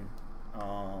on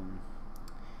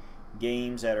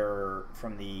games that are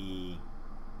from the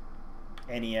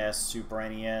NES, Super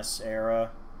NES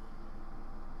era.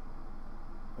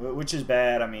 Which is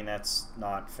bad. I mean, that's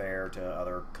not fair to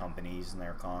other companies and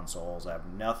their consoles. I have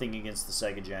nothing against the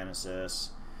Sega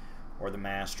Genesis or the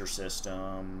Master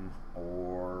System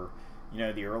or, you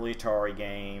know, the early Atari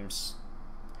games.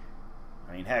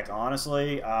 I mean, heck,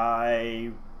 honestly,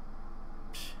 I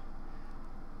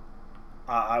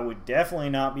would definitely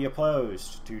not be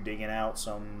opposed to digging out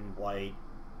some, like,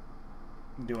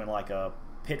 doing like a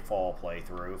Pitfall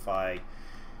playthrough if I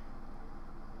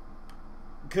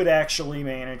could actually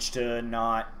manage to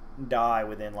not die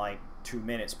within like 2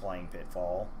 minutes playing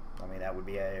Pitfall. I mean, that would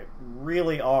be a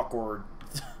really awkward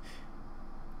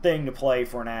thing to play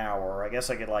for an hour. I guess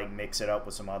I could like mix it up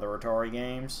with some other Atari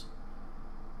games.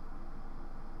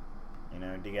 You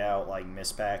know, dig out like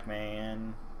Miss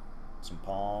Pac-Man, some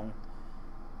Pong.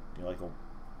 Do like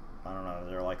I don't know,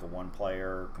 they're like a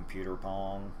one-player computer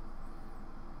Pong.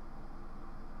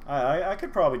 I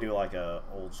could probably do like a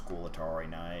old school Atari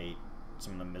night.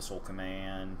 Some of the Missile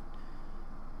Command,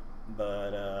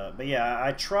 but yeah,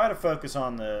 I try to focus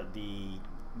on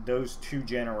those two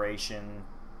generations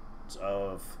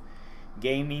of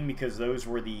gaming because those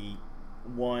were the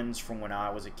ones from when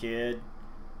I was a kid,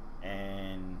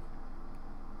 and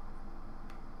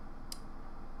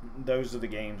those are the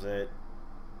games that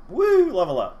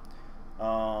level up.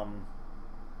 I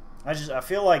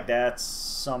feel like that's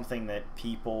something that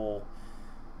people.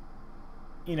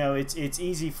 You know, it's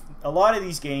easy. A lot of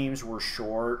these games were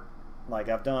short. Like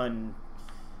I've done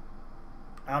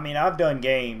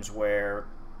games where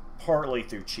partly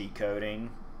through cheat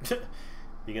coding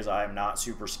because I am not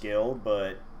super skilled,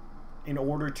 but in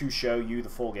order to show you the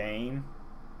full game,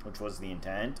 which was the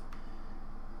intent.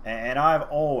 And I've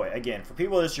always, again, for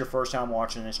people this is your first time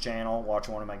watching this channel,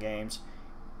 watching one of my games,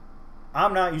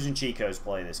 I'm not using cheat codes to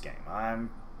play this game.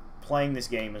 I'm playing this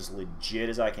game as legit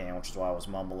as I can, which is why I was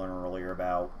mumbling earlier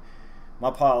about my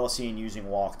policy in using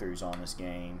walkthroughs on this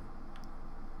game.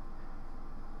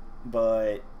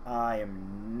 But I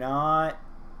am not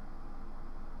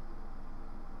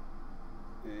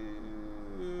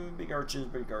big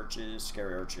arches,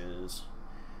 scary arches.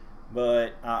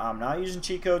 But I'm not using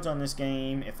cheat codes on this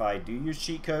game. If I do use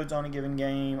cheat codes on a given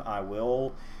game, I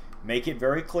will make it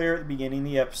very clear at the beginning of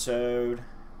the episode.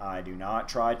 I do not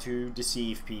try to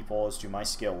deceive people as to my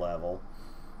skill level.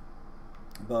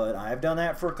 But I have done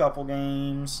that for a couple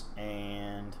games,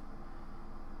 and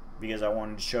because I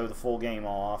wanted to show the full game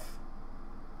off.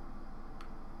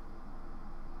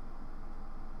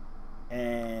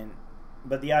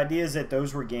 But the idea is that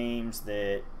those were games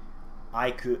that I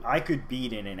could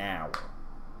beat in an hour.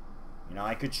 You know,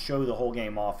 I could show the whole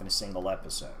game off in a single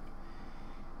episode.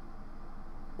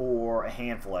 Or a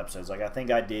handful of episodes. Like I think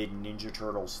I did Ninja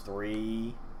Turtles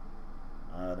 3,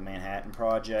 the Manhattan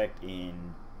Project,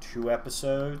 in 2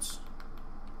 episodes.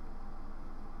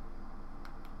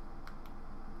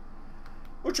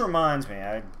 Which reminds me,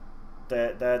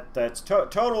 that's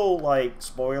total like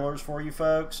spoilers for you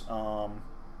folks.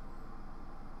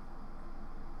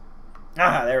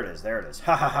 There it is.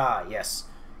 Ha ha ha. Yes.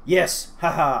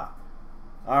 Ha ha.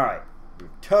 All right,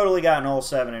 we've totally gotten all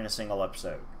 7 in a single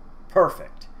episode.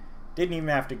 Perfect. Didn't even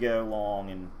have to go long,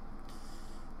 and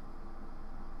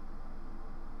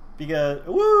because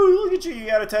woo, look at you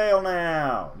got a tail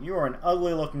now. You are an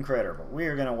ugly looking critter, but we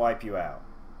are gonna wipe you out.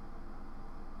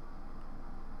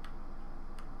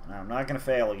 And I'm not gonna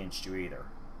fail against you either,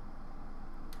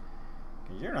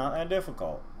 because you're not that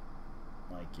difficult.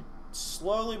 Like you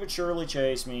slowly but surely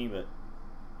chase me, but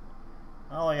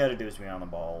all I gotta do is be on the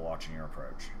ball watching your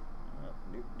approach.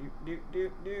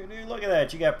 Look at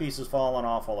that. You got pieces falling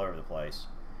off all over the place.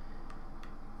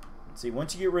 See,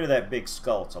 once you get rid of that big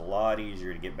skull, it's a lot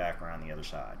easier to get back around the other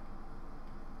side.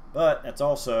 But that's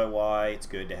also why it's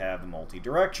good to have the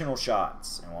multi-directional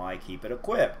shots and why I keep it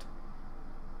equipped.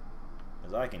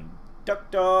 Because I can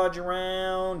duck dodge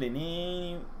around and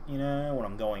in, you know, when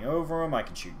I'm going over them, I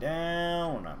can shoot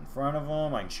down. When I'm in front of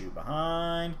them, I can shoot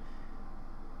behind.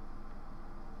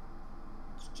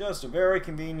 It's just a very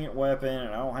convenient weapon,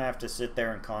 and I don't have to sit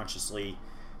there and consciously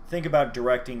think about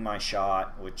directing my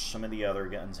shot, which some of the other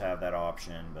guns have that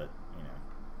option, but, you know,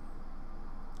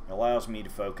 it allows me to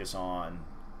focus on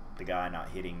the guy not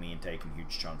hitting me and taking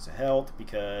huge chunks of health,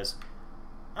 because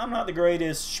I'm not the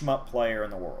greatest shmup player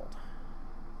in the world.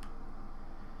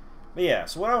 But yeah,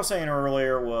 so what I was saying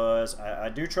earlier was I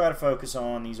do try to focus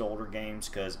on these older games,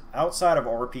 because outside of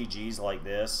RPGs like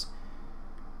this,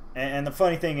 and the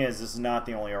funny thing is, this is not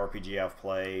the only RPG I've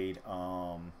played.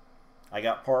 I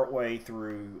got part way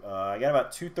through, I got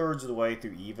about 2/3 of the way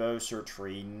through Evo, Search for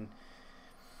Eden,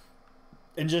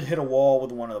 and just hit a wall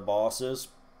with one of the bosses.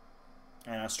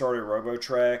 And I started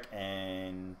Robotrek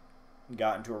and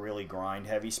got into a really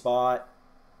grind-heavy spot.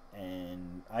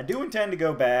 And I do intend to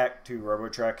go back to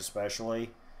Robotrek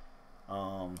especially.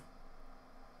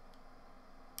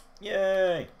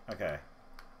 Yay! Okay.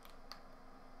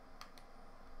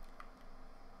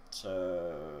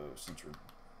 So, since we're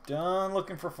done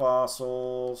looking for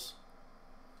fossils,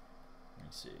 let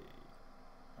me see.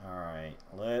 Alright,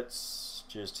 let's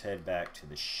just head back to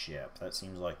the ship. That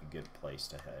seems like a good place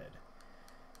to head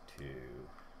to.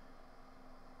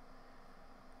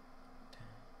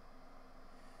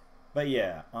 But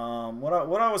yeah,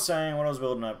 what I was saying, what I was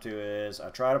building up to is I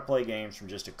try to play games from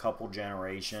just a couple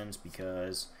generations,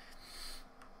 because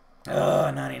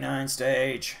 99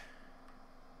 stage.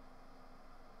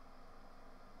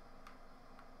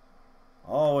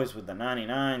 Always with the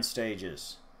 99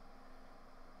 stages.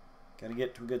 Gotta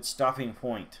get to a good stopping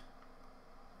point.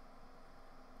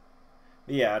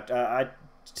 But yeah,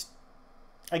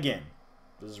 again,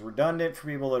 this is redundant for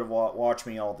people that have watched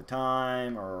me all the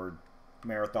time or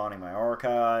marathoning my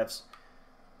archives.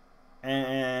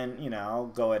 And, you know, I'll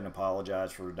go ahead and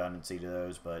apologize for redundancy to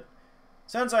those, but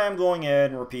since I am going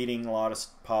ahead and repeating a lot of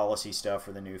policy stuff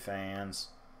for the new fans,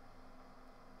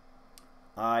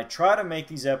 I try to make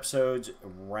these episodes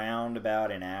around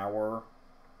about an hour,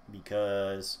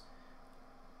 because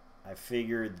I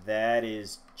figured that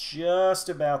is just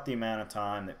about the amount of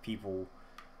time that people,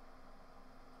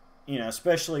 you know,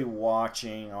 especially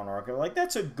watching on archive, like,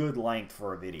 that's a good length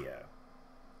for a video.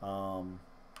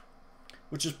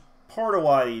 Which is part of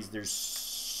why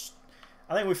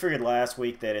I think we figured last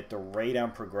week that at the rate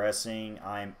I'm progressing,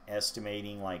 I'm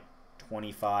estimating like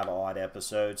 25 odd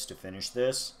episodes to finish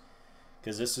this.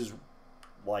 Because this is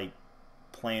like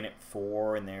planet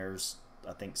 4, and there's,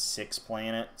 I think, 6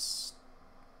 planets.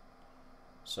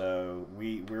 So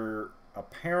we're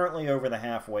apparently over the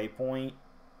halfway point.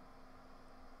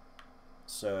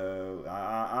 So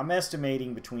I'm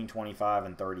estimating between 25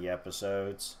 and 30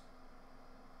 episodes,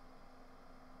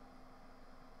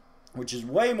 which is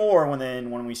way more than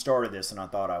when we started this than I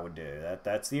thought I would do.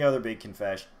 That's the other big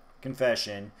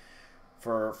confession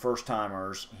for first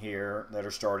timers here that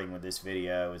are starting with this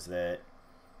video, is that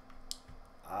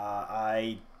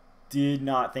I did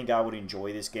not think I would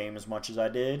enjoy this game as much as I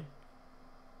did.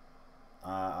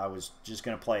 I was just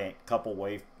going to play a couple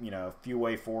a few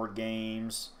Way Forward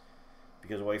games,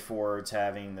 because Way Forward's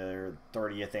having their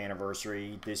 30th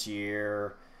anniversary this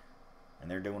year,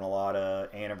 and they're doing a lot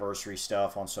of anniversary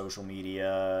stuff on social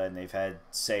media, and they've had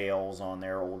sales on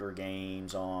their older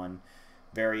games on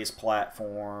various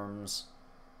platforms.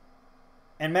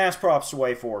 And mass props to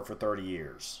Way Forward for 30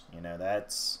 years. You know,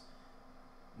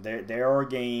 there are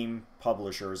game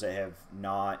publishers that have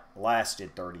not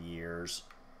lasted 30 years,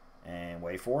 and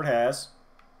Way Forward has.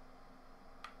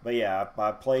 But yeah,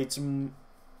 I played some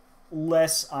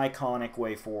less iconic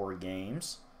Way Forward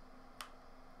games,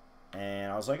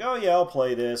 and I was like, oh yeah, I'll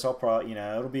play this. I'll probably, you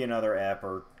know, it'll be another ep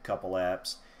or couple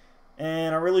eps.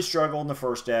 And I really struggled in the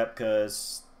first ep,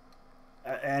 because,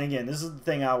 and again, this is the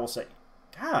thing I will say,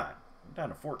 God, I'm down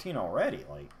to 14 already.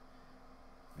 Like,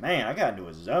 man, I got into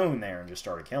a zone there and just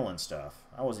started killing stuff.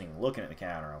 I wasn't even looking at the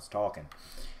counter, I was talking.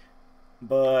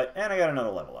 But, and I got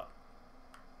another level up.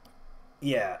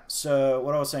 Yeah, so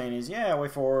what I was saying is, yeah, Way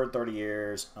Forward, 30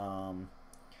 years. I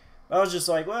was just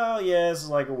like, well, yeah, this is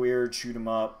like a weird shoot 'em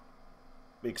up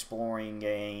exploring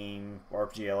game,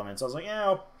 RPG elements. I was like,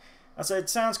 yeah, I said, it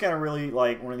sounds kind of really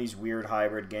like one of these weird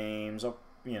hybrid games.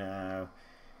 You know,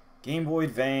 Game Boy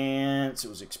Advance. It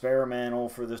was experimental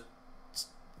for the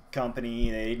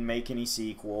company. They didn't make any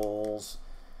sequels.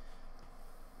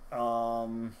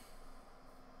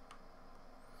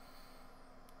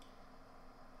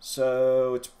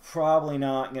 So it's probably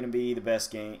not going to be the best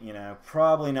game, you know,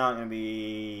 probably not going to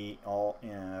be all, you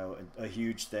know, a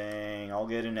huge thing. I'll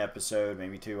get an episode,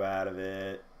 maybe 2 out of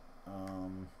it.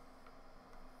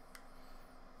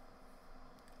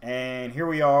 And here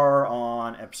we are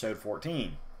on episode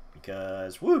 14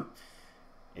 because, woo,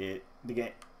 the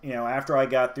game, you know, after I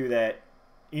got through that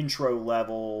intro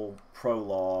level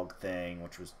prologue thing,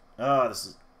 which was, this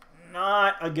is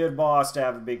not a good boss to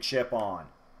have a big ship on.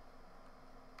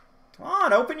 Come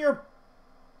on, open your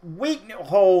weak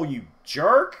hole, you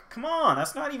jerk. Come on,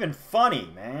 that's not even funny,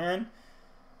 man.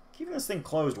 Keeping this thing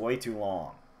closed way too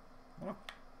long.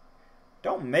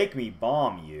 Don't make me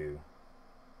bomb you.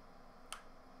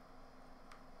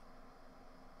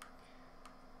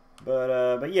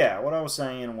 But yeah, what I was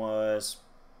saying was,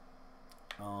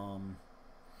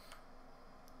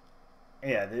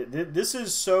 yeah, this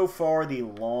is so far the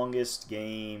longest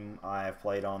game I've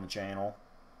played on the channel.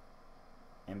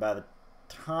 And by the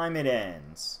time it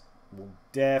ends, will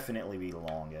definitely be the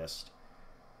longest.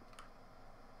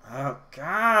 Oh,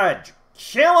 God. You're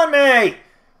killing me!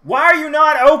 Why are you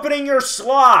not opening your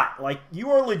slot? Like, you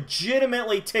are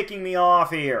legitimately ticking me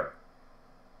off here.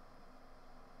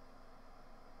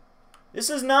 This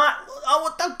is not... Oh,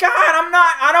 what the... God, I'm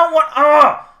not... I don't want...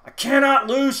 I cannot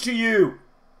lose to you.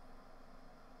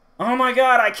 Oh, my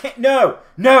God, I can't... No,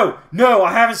 no, no.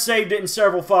 I haven't saved it in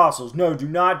several fossils. No, do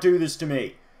not do this to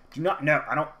me. Do not... No,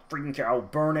 I don't freaking care. I will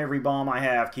burn every bomb I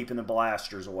have, keeping the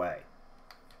blasters away.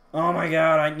 Oh, my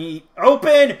God, I need...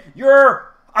 Open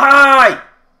your eye!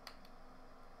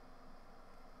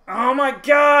 Oh, my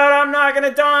God, I'm not going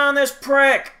to die on this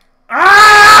prick.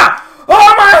 Ah!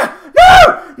 Oh, my...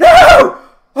 No! No!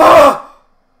 Ah!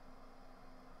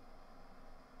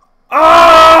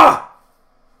 Ah!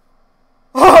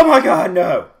 Oh, my God,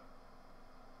 no.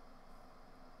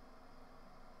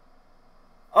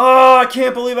 Oh, I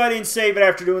can't believe I didn't save it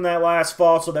after doing that last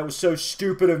fossil. That was so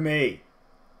stupid of me.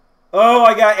 Oh,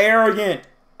 I got arrogant.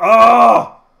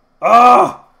 Oh!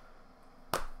 Oh!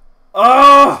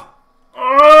 Oh!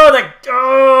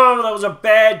 Oh, that was a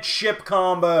bad ship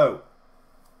combo.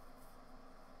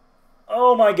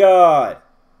 Oh, my God.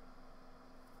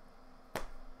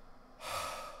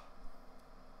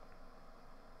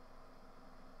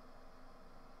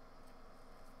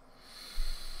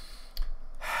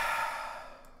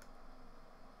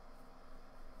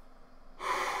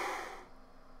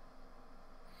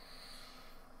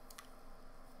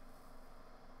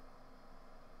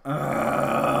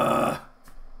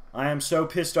 I am so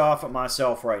pissed off at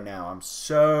myself right now. I'm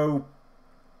so...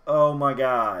 Oh, my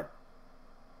God.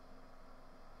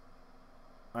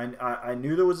 I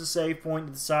knew there was a save point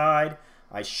to the side.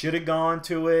 I should have gone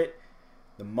to it.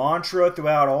 The mantra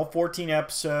throughout all 14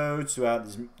 episodes, throughout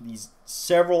these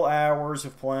several hours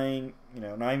of playing, you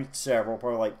know, not even several,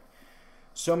 probably like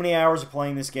so many hours of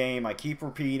playing this game, I keep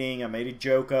repeating. I made a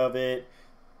joke of it.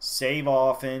 Save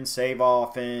often, save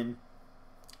often.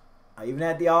 I even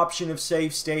had the option of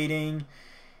save stating.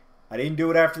 I didn't do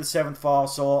it after the 7th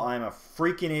fossil. I'm a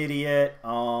freaking idiot.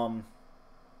 You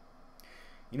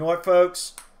know what,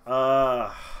 folks?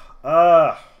 We're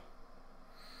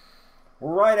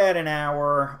right at an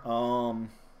hour. I'm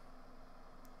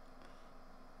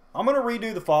going to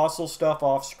redo the fossil stuff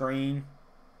off screen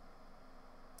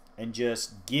and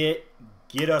just get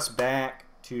us back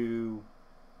to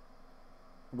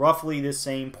roughly the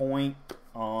same point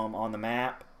on the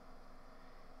map.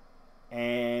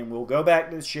 And we'll go back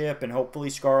to the ship, and hopefully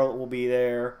Scarlet will be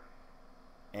there.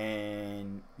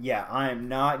 And yeah, I am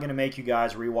not going to make you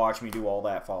guys rewatch me do all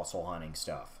that fossil hunting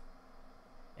stuff.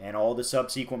 And all the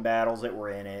subsequent battles that were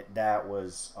in it, that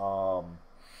was,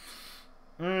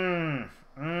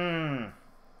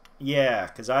 yeah,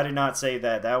 because I did not say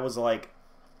that. That was like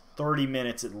 30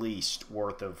 minutes at least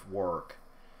worth of work.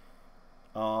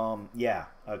 Yeah,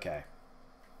 okay.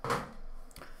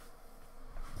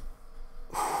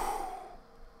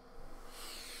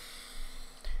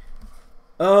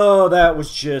 Oh, that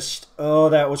was just... Oh,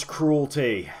 that was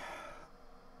cruelty.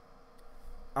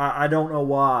 I don't know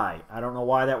why. I don't know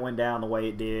why that went down the way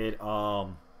it did.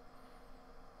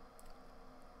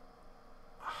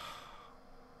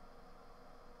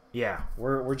 Yeah,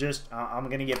 we're just... I'm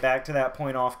going to get back to that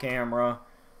point off camera.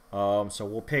 So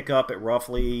we'll pick up at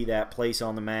roughly that place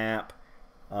on the map.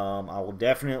 I will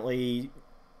definitely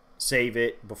save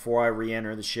it before I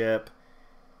re-enter the ship.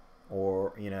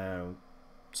 Or, you know...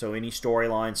 So any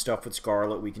storyline stuff with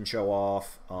Scarlet we can show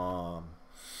off. Oh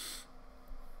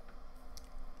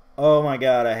my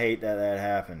God, I hate that that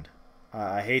happened.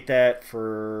 I hate that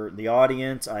for the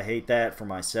audience. I hate that for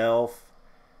myself.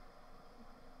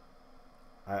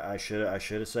 I should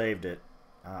have saved it.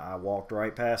 I walked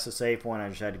right past the save point. I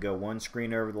just had to go one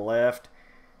screen over the left.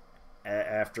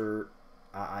 After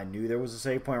I knew there was a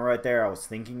save point right there, I was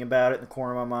thinking about it in the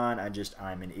corner of my mind.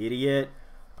 I'm an idiot.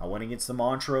 I went against the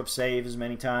mantra of save as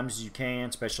many times as you can,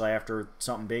 especially after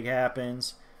something big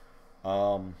happens.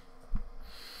 Yeah,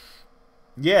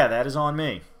 that is on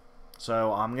me.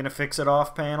 So I'm going to fix it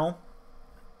off panel.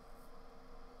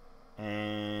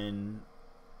 And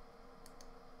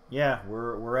yeah,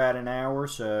 we're at an hour,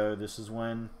 so this is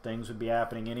when things would be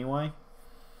happening anyway.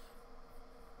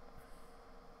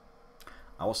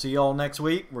 I will see you all next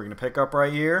week. We're going to pick up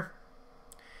right here.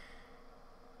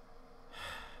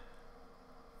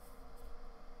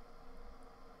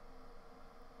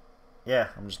 Yeah,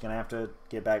 I'm just going to have to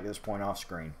get back to this point off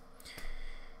screen,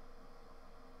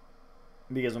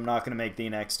 because I'm not going to make the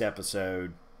next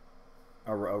episode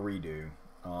a redo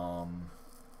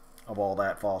of all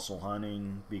that fossil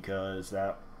hunting, because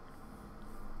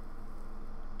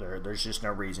there's just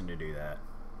no reason to do that.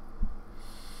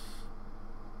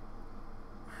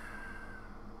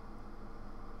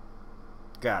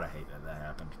 God, I hate that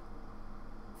happened.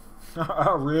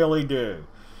 I really do.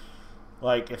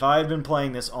 Like, if I had been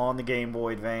playing this on the Game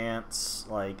Boy Advance,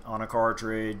 like, on a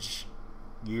cartridge,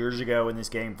 years ago when this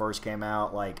game first came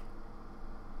out, like,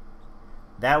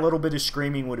 that little bit of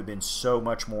screaming would have been so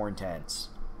much more intense.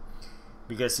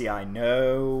 Because, see, I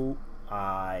know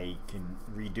I can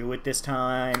redo it this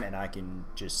time, and I can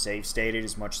just save state it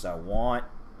as much as I want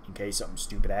in case something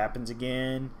stupid happens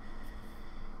again.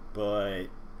 But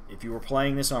if you were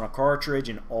playing this on a cartridge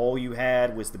and all you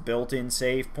had was the built-in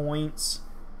save points,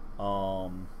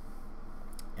 and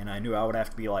I knew I would have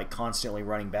to be like constantly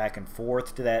running back and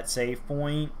forth to that save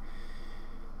point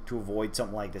to avoid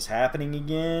something like this happening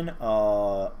again,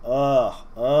 my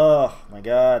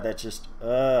God, that's just,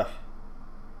 But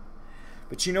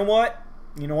you know what?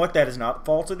 That is not the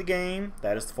fault of the game.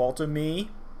 That is the fault of me.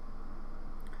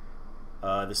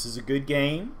 This is a good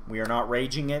game. We are not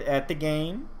raging at the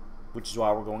game, which is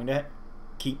why we're going to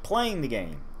keep playing the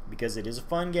game, because it is a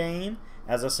fun game.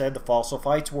 As I said, the fossil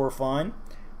fights were fun.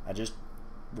 I just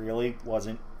really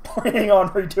wasn't planning on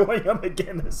redoing them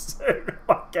again this soon. Oh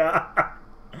my God.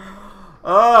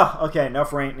 Okay,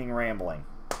 enough ranting and rambling.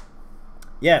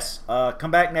 Yes,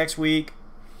 come back next week.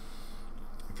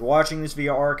 If you're watching this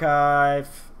via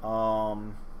archive,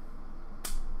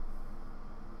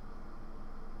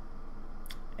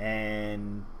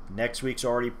 and next week's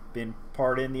already been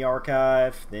part in the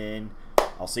archive, then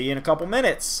I'll see you in a couple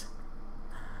minutes.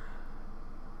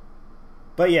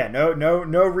 But yeah, no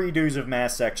redos of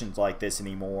mass sections like this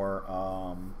anymore.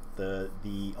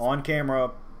 The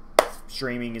on-camera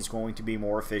streaming is going to be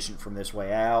more efficient from this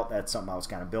way out. That's something I was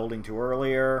kind of building to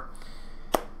earlier.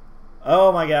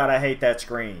 Oh my God, I hate that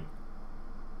screen.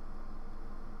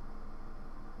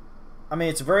 I mean,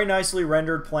 it's a very nicely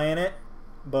rendered planet,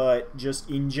 but just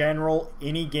in general,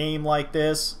 any game like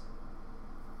this,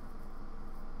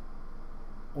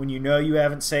 when you know you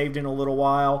haven't saved in a little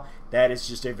while, that is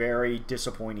just a very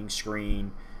disappointing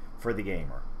screen for the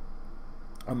gamer,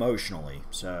 emotionally.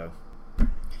 So,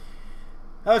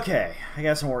 okay, I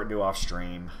got some work to do off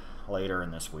stream later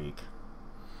in this week.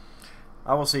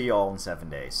 I will see you all in 7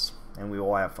 days, and we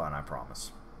will have fun, I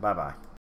promise. Bye-bye.